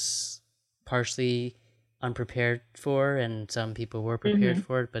country was partially unprepared for, and some people were prepared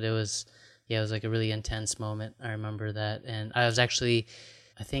for it, but it was like a really intense moment. I remember that. And I was actually,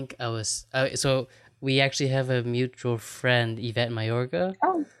 so we actually have a mutual friend, Yvette Mayorga.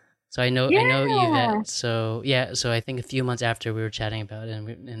 Oh. So I know Yvette. So I think a few months after we were chatting about it,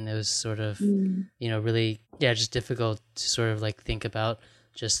 and it was sort of, really, just difficult to sort of like think about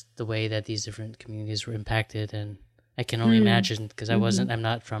just the way that these different communities were impacted. And I can only imagine, because I'm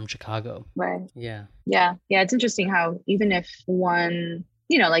not from Chicago. Right. Yeah. It's interesting how even if one,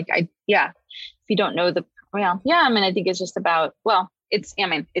 if you don't know I think it's just about,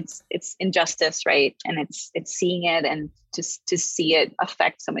 it's injustice, right? And it's seeing it, and to see it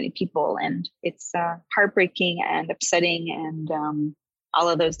affect so many people, and it's heartbreaking and upsetting, and all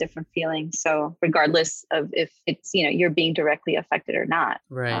of those different feelings. So regardless of if it's, you're being directly affected or not.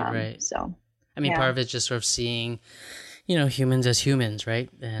 Right. So, I mean, part of it's just sort of seeing, humans as humans, right?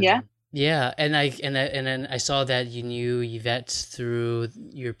 And, yeah, and then I saw that you knew Yvette through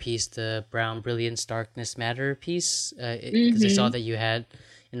your piece, the Brown Brilliance Darkness Matter piece, because I saw that you had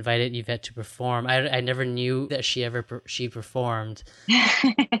invited Yvette to perform. I never knew that she performed,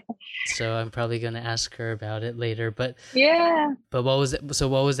 so I'm probably going to ask her about it later. But what was it? So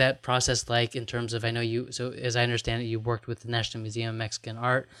what was that process like in terms of? I know you. So as I understand it, you worked with the National Museum of Mexican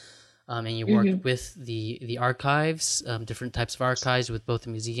Art. And you worked with the archives, different types of archives, with both the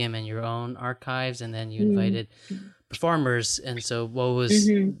museum and your own archives, and then you invited performers. And so what was,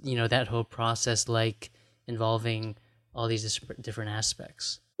 that whole process like, involving all these different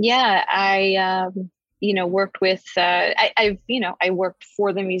aspects? Yeah, I, worked with, I worked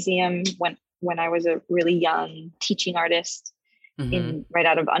for the museum when I was a really young teaching artist. Right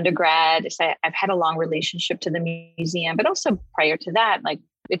out of undergrad. So I've had a long relationship to the museum, but also prior to that, like,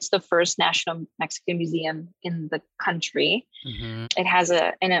 it's the first National Mexican Museum in the country. It has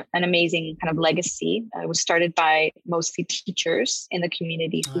an amazing kind of legacy. It was started by mostly teachers in the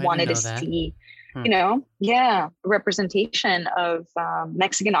community who wanted to see, representation of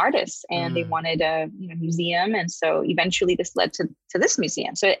Mexican artists, and they wanted a museum. And so eventually this led to this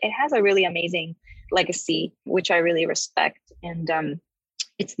museum. So it has a really amazing legacy, which I really respect. And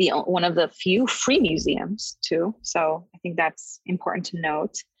it's one of the few free museums too. So I think that's important to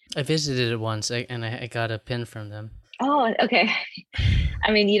note. I visited it once, and I got a pin from them. Oh, okay.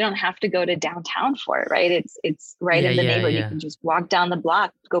 I mean, you don't have to go to downtown for it, right? It's right in the neighborhood. You can just walk down the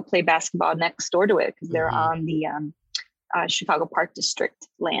block, go play basketball next door to it, because they're on the Chicago Park District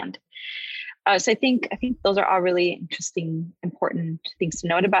land. So I think those are all really interesting, important things to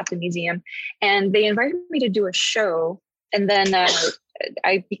note about the museum. And they invited me to do a show. And then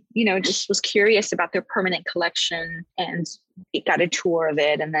I, just was curious about their permanent collection, and got a tour of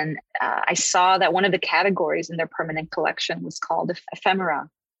it. And then I saw that one of the categories in their permanent collection was called ephemera.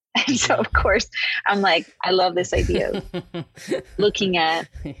 And so, of course, I'm like, I love this idea of looking at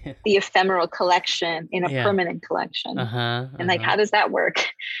the ephemeral collection in a permanent collection. And like, how does that work?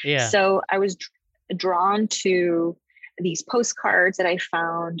 So I was drawn to these postcards that I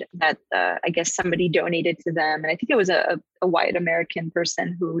found that I guess somebody donated to them. And I think it was a white American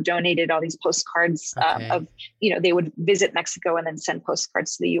person who donated all these postcards of, they would visit Mexico and then send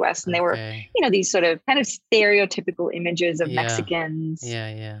postcards to the US. And they were, these sort of kind of stereotypical images of Mexicans.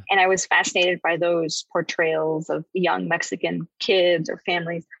 And I was fascinated by those portrayals of young Mexican kids or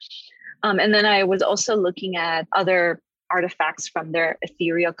families. And then I was also looking at other artifacts from their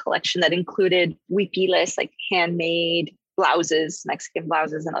ethereal collection that included huipiles, like handmade blouses, Mexican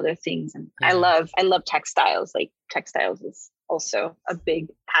blouses, and other things. And I love textiles. Like, textiles is also a big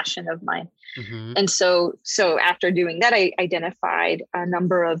passion of mine. And so after doing that, I identified a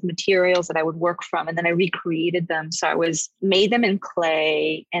number of materials that I would work from, and then I recreated them. So I made them in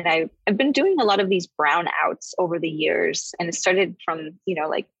clay, and I've been doing a lot of these brown outs over the years. And it started from,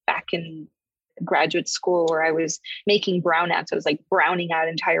 like back in graduate school, where I was making brownouts. I was like browning out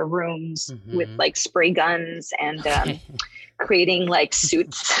entire rooms with like spray guns, and creating like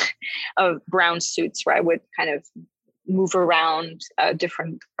suits of brown suits, where I would kind of move around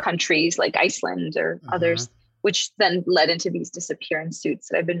different countries like Iceland or others. which then led into these disappearance suits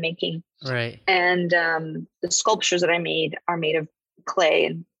that I've been making. Right. And the sculptures that I made are made of clay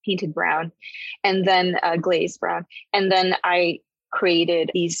and painted brown, and then glazed brown. And then I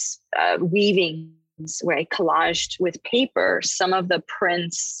created these weavings where I collaged with paper some of the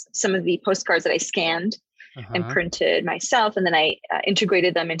prints, some of the postcards that I scanned and printed myself. And then I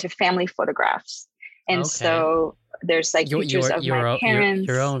integrated them into family photographs. And so there's like pictures of my parents.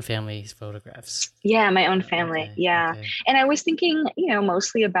 Your own family's photographs. Yeah, my own family. Okay, yeah. Okay. And I was thinking,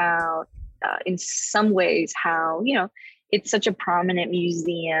 mostly about, in some ways, how, it's such a prominent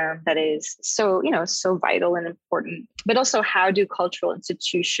museum that is so, so vital and important. But also, how do cultural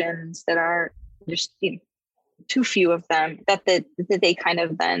institutions that are just, too few of them, that they kind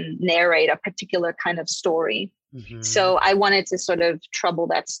of then narrate a particular kind of story. Mm-hmm. So I wanted to sort of trouble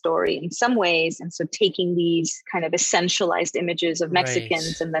that story in some ways. And so taking these kind of essentialized images of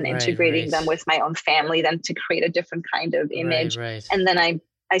Mexicans and then integrating them with my own family, then to create a different kind of image. And then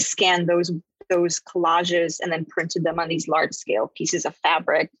I scanned those collages and then printed them on these large scale pieces of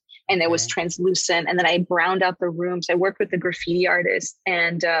fabric. And it was translucent. And then I browned out the rooms. I worked with a graffiti artist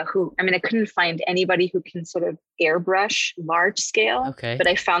and I couldn't find anybody who can sort of airbrush large scale. Okay. But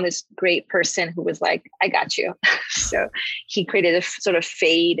I found this great person who was like, I got you. So he created a sort of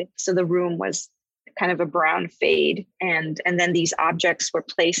fade. So the room was kind of a brown fade. And then these objects were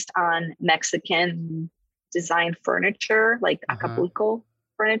placed on Mexican designed furniture, like Acapulco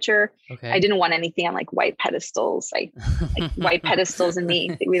furniture. Okay. I didn't want anything on like white pedestals, like white pedestals and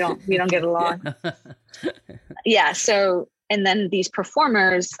me. We don't get along. Yeah. So, and then these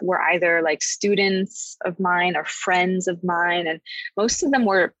performers were either like students of mine or friends of mine. And most of them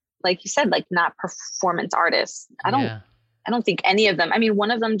were, like you said, like not performance artists. I don't think any of them,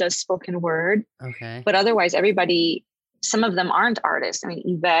 one of them does spoken word, but otherwise some of them aren't artists.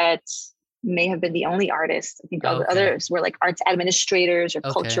 Yvette may have been the only artist. I think others were like arts administrators or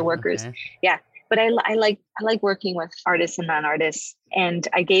culture workers. Okay. Yeah. But I like working with artists and non-artists. And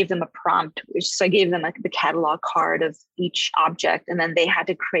I gave them a prompt, so I gave them like the catalog card of each object. And then they had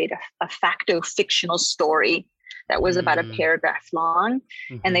to create a facto fictional story that was about a paragraph long.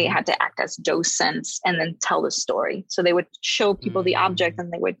 And they had to act as docents and then tell the story. So they would show people the object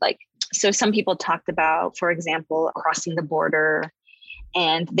and they would so some people talked about, for example, crossing the border.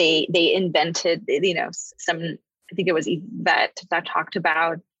 And they invented, some, I think it was Yvette that talked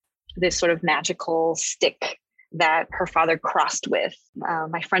about this sort of magical stick that her father crossed with.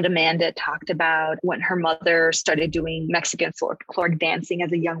 My friend Amanda talked about when her mother started doing Mexican folkloric dancing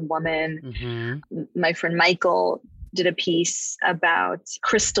as a young woman. Mm-hmm. My friend Michael did a piece about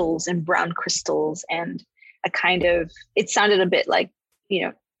crystals and brown crystals and a kind of, it sounded a bit like,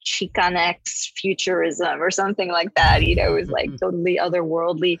 Chicanx futurism or something like that. It was like totally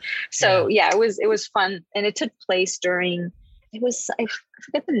otherworldly. So it was fun. And it took place during, I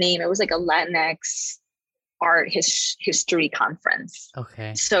forget the name. It was like a Latinx art history conference.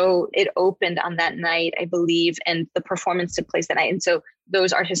 Okay. So it opened on that night, I believe, and the performance took place that night. And so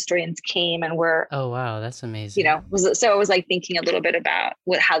those art historians came and were, oh wow, that's amazing. So I was like thinking a little bit about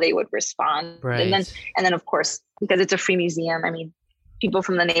how they would respond. Right. And then of course, because it's a free museum, people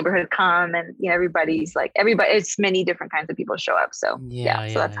from the neighborhood come and everybody, it's many different kinds of people show up. So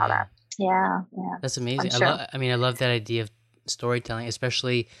so that's how that. Yeah. That's amazing. I love that idea of storytelling,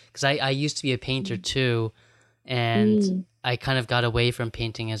 especially because I used to be a painter too. And I kind of got away from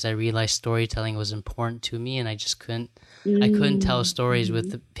painting as I realized storytelling was important to me. And I just couldn't tell stories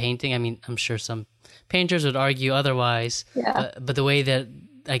with the painting. I'm sure some painters would argue otherwise, but the way that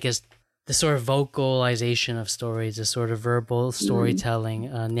I guess the sort of vocalization of stories, the sort of verbal storytelling,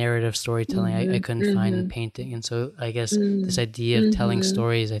 narrative storytelling, I couldn't find in painting. And so I guess this idea of telling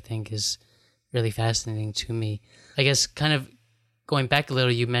stories, I think, is really fascinating to me. I guess kind of going back a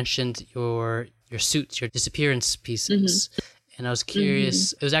little, you mentioned your suits, your disappearance pieces. And I was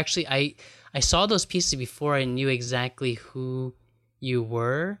curious, it was actually, I saw those pieces before I knew exactly who you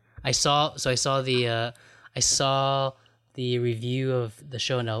were. I saw the review of the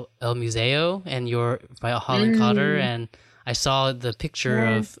show in El Museo and by Holland Cotter, and I saw the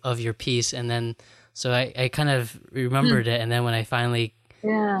picture of your piece, and then so I kind of remembered it, and then when I finally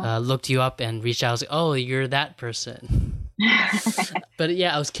looked you up and reached out, I was like, oh, you're that person. But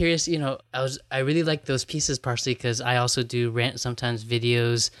I was curious, I really like those pieces partially because I also do sometimes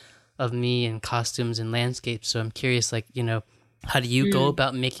videos of me in costumes and landscapes, so I'm curious, how do you go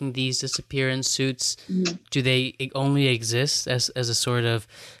about making these disappearance suits? Do they only exist as a sort of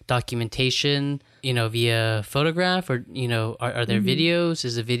documentation, via photograph, or, are there videos?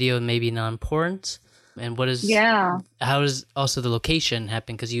 Is the video maybe not important? And how does also the location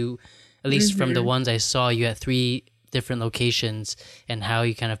happen? Because at least from the ones I saw, you had 3 different locations, and how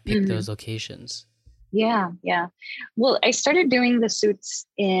you kind of picked those locations. Yeah. Well, I started doing the suits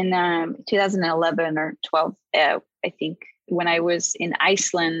in 2011 or 12, I think, when I was in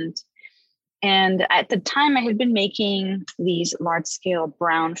Iceland. And at the time, I had been making these large-scale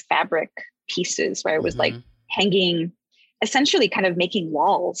brown fabric pieces where I was like hanging, essentially kind of making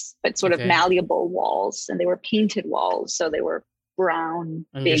walls, but sort of malleable walls. And they were painted walls. So they were brown.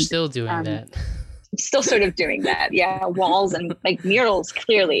 And big, you're still doing that. Still sort of doing that. Yeah. Walls and like murals,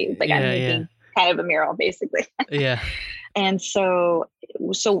 clearly. Like I'm making kind of a mural, basically. Yeah. And so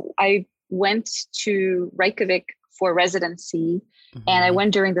I went to Reykjavik for residency, and I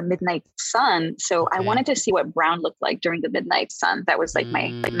went during the midnight sun. So I wanted to see what brown looked like during the midnight sun. That was like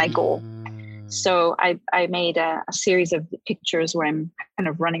my goal. So I made a series of pictures where I'm kind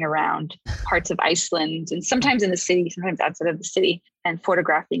of running around parts of Iceland, and sometimes in the city, sometimes outside of the city, and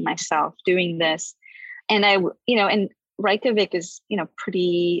photographing myself doing this. And and Reykjavik is,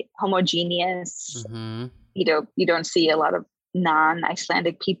 pretty homogeneous. You don't see a lot of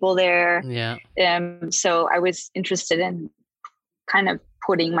non-Icelandic people there. Yeah. So I was interested in kind of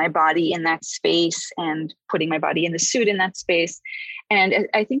putting my body in that space and putting my body in the suit in that space. And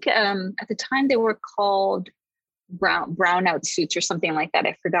I think at the time they were called brownout suits or something like that.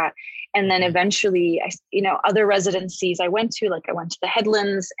 I forgot. And then eventually other residencies I went to the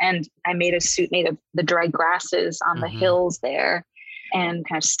Headlands, and I made a suit made of the dry grasses on the hills there, and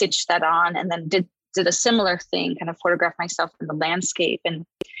kind of stitched that on, and then did a similar thing, kind of photographed myself in the landscape. And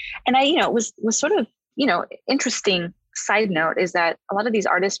I, was sort of, interesting side note is that a lot of these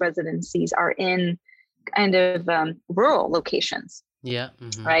artist residencies are in kind of rural locations. Yeah.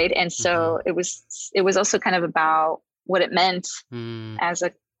 Right. And so it was also kind of about what it meant as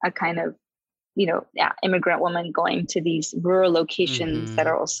a kind of, immigrant woman going to these rural locations that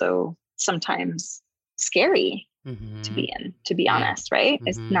are also sometimes scary to be in, to be honest, right?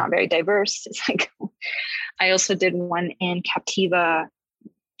 It's not very diverse. It's like, I also did one in Captiva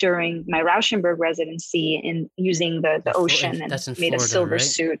during my Rauschenberg residency in using the ocean, and made Florida, a silver right?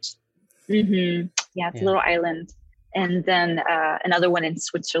 suit. Yeah, it's a little island. And then another one in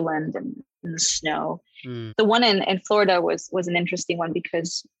Switzerland and in the snow. The one in Florida was an interesting one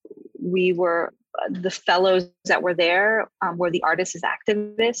because we were, the fellows that were there were the artists as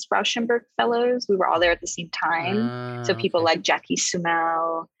activists, Rauschenberg fellows. We were all there at the same time. So people like Jackie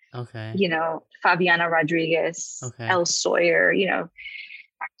Sumel, Fabiana Rodriguez, Elle Sawyer,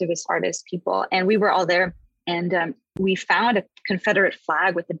 activist artist people. And we were all there. And we found a Confederate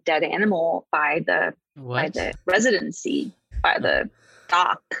flag with a dead animal by the residency, by the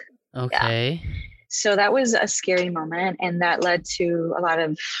dock. Okay. Yeah. So that was a scary moment. And that led to a lot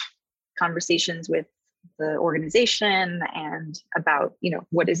of conversations with the organization and about,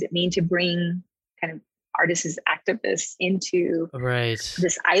 what does it mean to bring kind of artists as activists into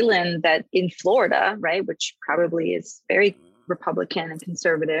this island that in Florida, right, which probably is very Republican and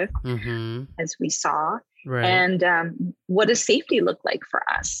conservative, as we saw. Right. And what does safety look like for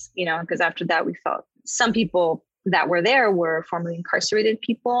us? Because after that, we felt some people that were there were formerly incarcerated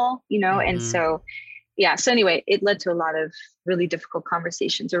people, and so, So anyway, it led to a lot of really difficult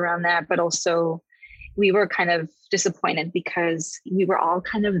conversations around that, but also we were kind of disappointed because we were all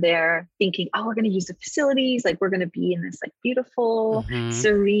kind of there thinking, oh, we're going to use the facilities. Like we're going to be in this like beautiful,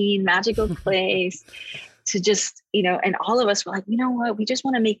 serene, magical place. To just, and all of us were like, you know what, we just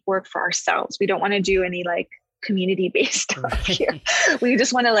want to make work for ourselves. We don't want to do any like community-based stuff here. We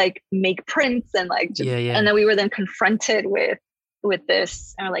just want to like make prints and like, and then we were then confronted with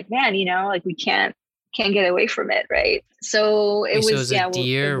this, and we're like, man, like we can't get away from it, right? So it was a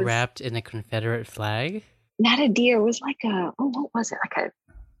deer wrapped in a Confederate flag. Not a deer. It was like what was it? Like a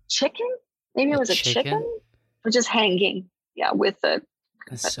chicken? Maybe it was a chicken, or just hanging, with a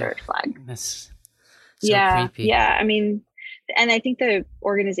Confederate flag. That's so creepy. Yeah. I mean, and I think the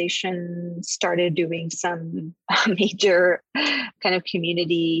organization started doing some major kind of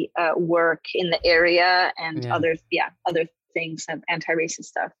community work in the area and other things, some anti-racist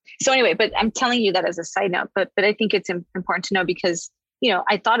stuff. So anyway, but I'm telling you that as a side note, but I think it's important to know because,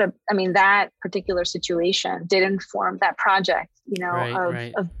 I thought that particular situation did inform that project,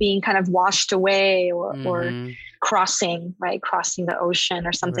 of being kind of washed away or crossing the ocean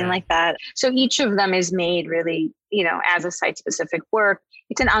or something like that. So each of them is made really, as a site specific work.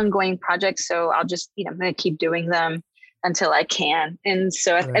 It's an ongoing project. So I'll just, I'm going to keep doing them until I can. And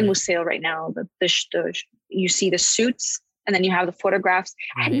so at Museo right now, you see the suits and then you have the photographs.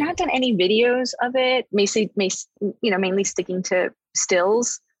 I had not done any videos of it, mainly sticking to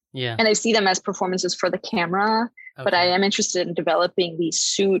stills. Yeah. And I see them as performances for the camera. But I Okay. am interested in developing these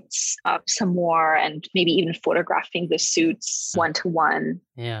suits some more, and maybe even photographing the suits one to one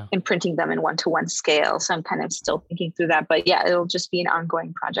Yeah. and printing them in one to one scale. So I'm kind of still thinking through that. But yeah, it'll just be an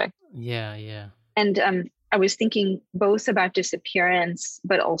ongoing project. Yeah. Yeah. And I was thinking both about disappearance,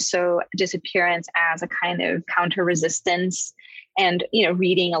 but also disappearance as a kind of counter resistance. And,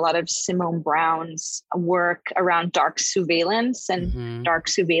 reading a lot of Simone Brown's work around dark surveillance, and Mm-hmm. dark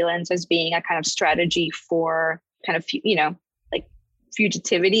surveillance as being a kind of strategy for kind of, like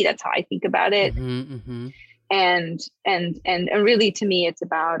fugitivity. That's how I think about it. Mm-hmm. Mm-hmm. And really, to me, it's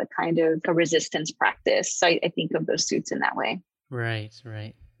about a kind of a resistance practice. So I think of those suits in that way. Right.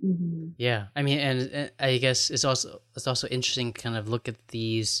 Right. Mm-hmm. Yeah, I mean, and I guess it's also interesting to kind of look at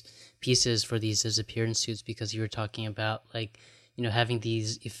these pieces for these disappearance suits, because you were talking about, like, having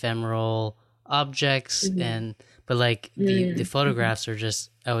these ephemeral objects, Mm-hmm. and but like the Mm-hmm. photographs are just,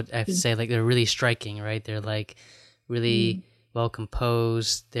 I have to say, like, they're really striking, right? They're like really well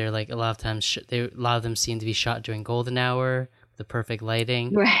composed. They're like a lot of times a lot of them seem to be shot during golden hour, the perfect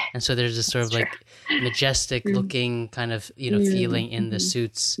lighting, Right. and so there's this sort That's of true. like majestic Mm, looking kind of mm, feeling in the mhm,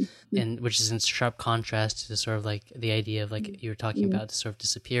 suits, mm, and which is in sharp contrast to sort of like the idea of, like, you were talking mm, about, the sort of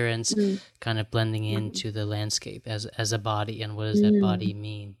disappearance mm, kind of blending mhm, into the landscape as a body, and what does that mm, body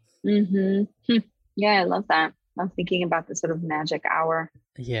mean? mhm. Yeah, I love that. I'm thinking about the sort of magic hour.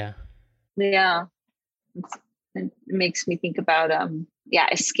 Yeah. Yeah, it makes me think about yeah,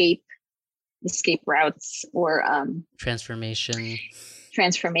 escape routes, or Transformation.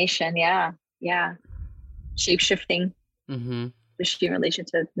 transformation. Yeah, yeah, shape shifting, Mm-hmm. especially in relation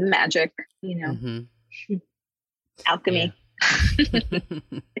to magic. Mm-hmm. Yeah. Alchemy.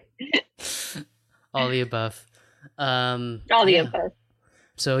 All the above. All the Yeah. above.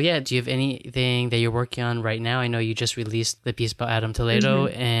 So yeah, do you have anything that you're working on right now? I know you just released the piece about Adam Toledo,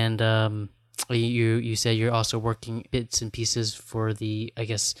 Hmm. and you said you're also working bits and pieces for the, I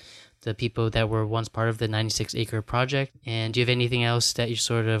guess, the people that were once part of the 96 Acre Project. And do you have anything else that you're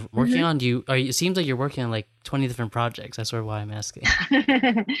sort of working Hmm. on? It seems like you're working on like 20 different projects. That's sort of why I'm asking.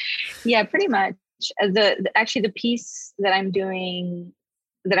 Yeah, pretty much. Actually, the piece that I'm doing,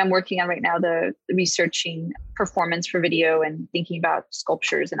 that I'm working on right now, the researching performance for video and thinking about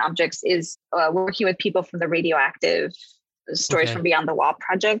sculptures and objects, is working with people from the Radioactive Stories Okay. from Beyond the Wall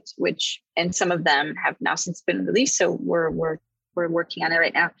project, and some of them have now since been released. So we're working on it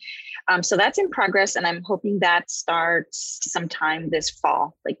right now. So that's in progress, and I'm hoping that starts sometime this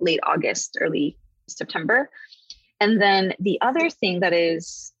fall, like late August, early September. And then the other thing that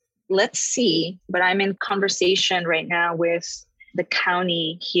is, let's see, but I'm in conversation right now with the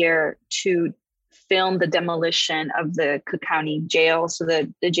county here to film the demolition of the Cook County jail. So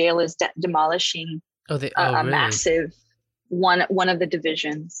the jail is demolishing Oh, a really? massive one of the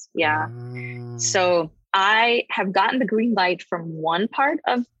divisions. Yeah. Um, So I have gotten the green light from one part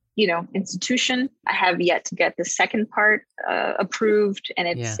of institution. I have yet to get the second part approved, and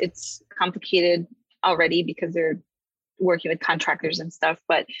yeah. it's complicated already because they're working with contractors and stuff.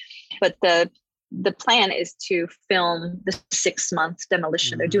 But the plan is to film the 6 month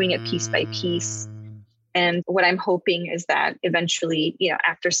demolition. They're doing it piece by piece. Mm, And what I'm hoping is that eventually,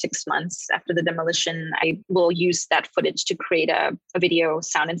 after 6 months after the demolition, I will use that footage to create a video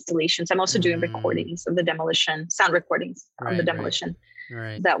sound installation. So I'm also doing mm, recordings of the demolition, sound recordings of the right, right, demolition,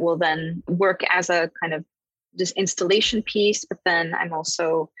 right. that will then work as a kind of this installation piece. But then I'm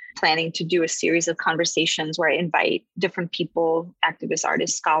also planning to do a series of conversations where I invite different people, activists,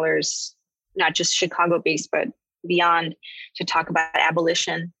 artists, scholars, not just Chicago based, but beyond, to talk about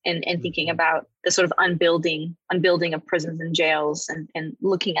abolition, and thinking Mm-hmm. about the sort of unbuilding of prisons and jails, and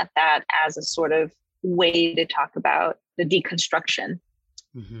looking at that as a sort of way to talk about the deconstruction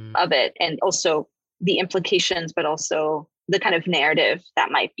Mm-hmm. of it, and also the implications, but also the kind of narrative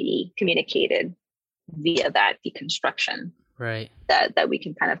that might be communicated via that deconstruction, Right. that we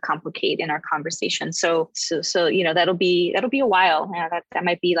can kind of complicate in our conversation. So that'll be a while. Yeah, that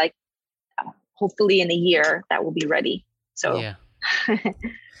might be like, hopefully in a year that will be ready. So Yeah.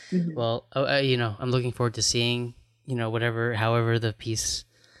 mhm. Well, I'm looking forward to seeing, however the piece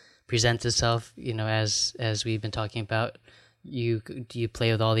presents itself, as we've been talking about. You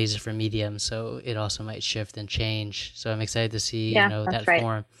play with all these different mediums, so it also might shift and change. So I'm excited to see, Yeah, that's that right.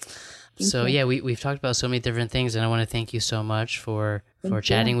 form. Thank So you. yeah, we've talked about so many different things, and I want to thank you so much for Thank you.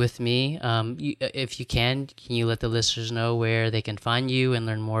 chatting with me. If you can you let the listeners know where they can find you and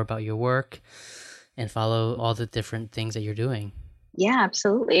learn more about your work and follow all the different things that you're doing? Yeah,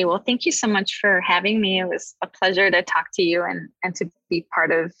 absolutely. Well, thank you so much for having me. It was a pleasure to talk to you, and to be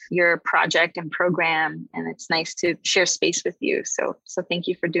part of your project and program. And it's nice to share space with you. So thank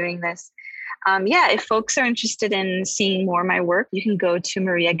you for doing this. If folks are interested in seeing more of my work, you can go to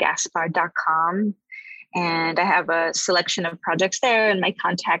mariagaspar.com. And I have a selection of projects there, and my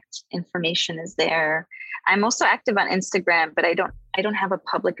contact information is there. I'm also active on Instagram, but I don't have a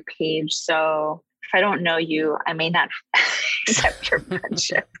public page. So if I don't know you, I may not accept your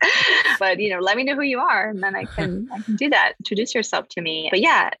friendship. But let me know who you are, and then I can do that. Introduce yourself to me. But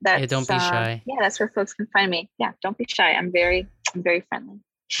don't be shy. That's where folks can find me. Yeah, don't be shy. I'm very friendly.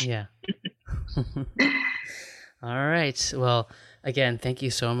 Yeah. All right. Well, again, thank you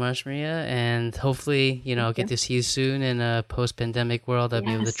so much, Maria. And hopefully, I'll get to see you soon in a post-pandemic world. I'll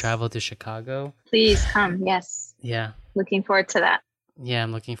be able to travel to Chicago. Please come. Yes. Yeah. Looking forward to that. Yeah,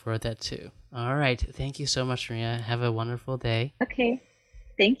 I'm looking forward to that too. All right. Thank you so much, Maria. Have a wonderful day. Okay.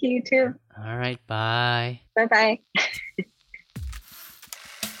 Thank you too. All right. Bye. Bye-bye.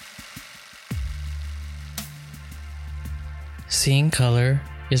 Seeing Color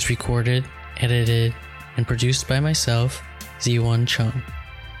is recorded, edited, and produced by myself, Z1 Chung.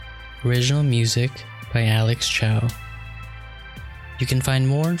 Original music by Alex Chow. You can find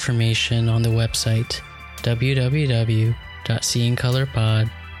more information on the website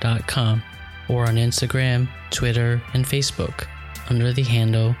www.seeingcolorpod.com or on Instagram, Twitter, and Facebook under the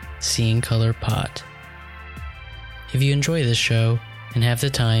handle Seeing Color Pod. If you enjoy this show and have the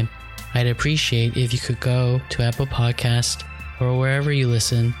time, I'd appreciate if you could go to Apple Podcast or wherever you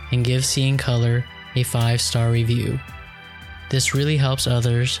listen and give Seeing Color a 5-star review. This really helps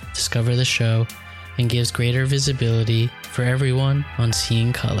others discover the show and gives greater visibility for everyone on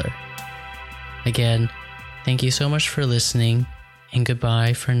Seeing Color. Again, thank you so much for listening, and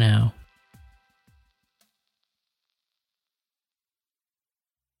goodbye for now.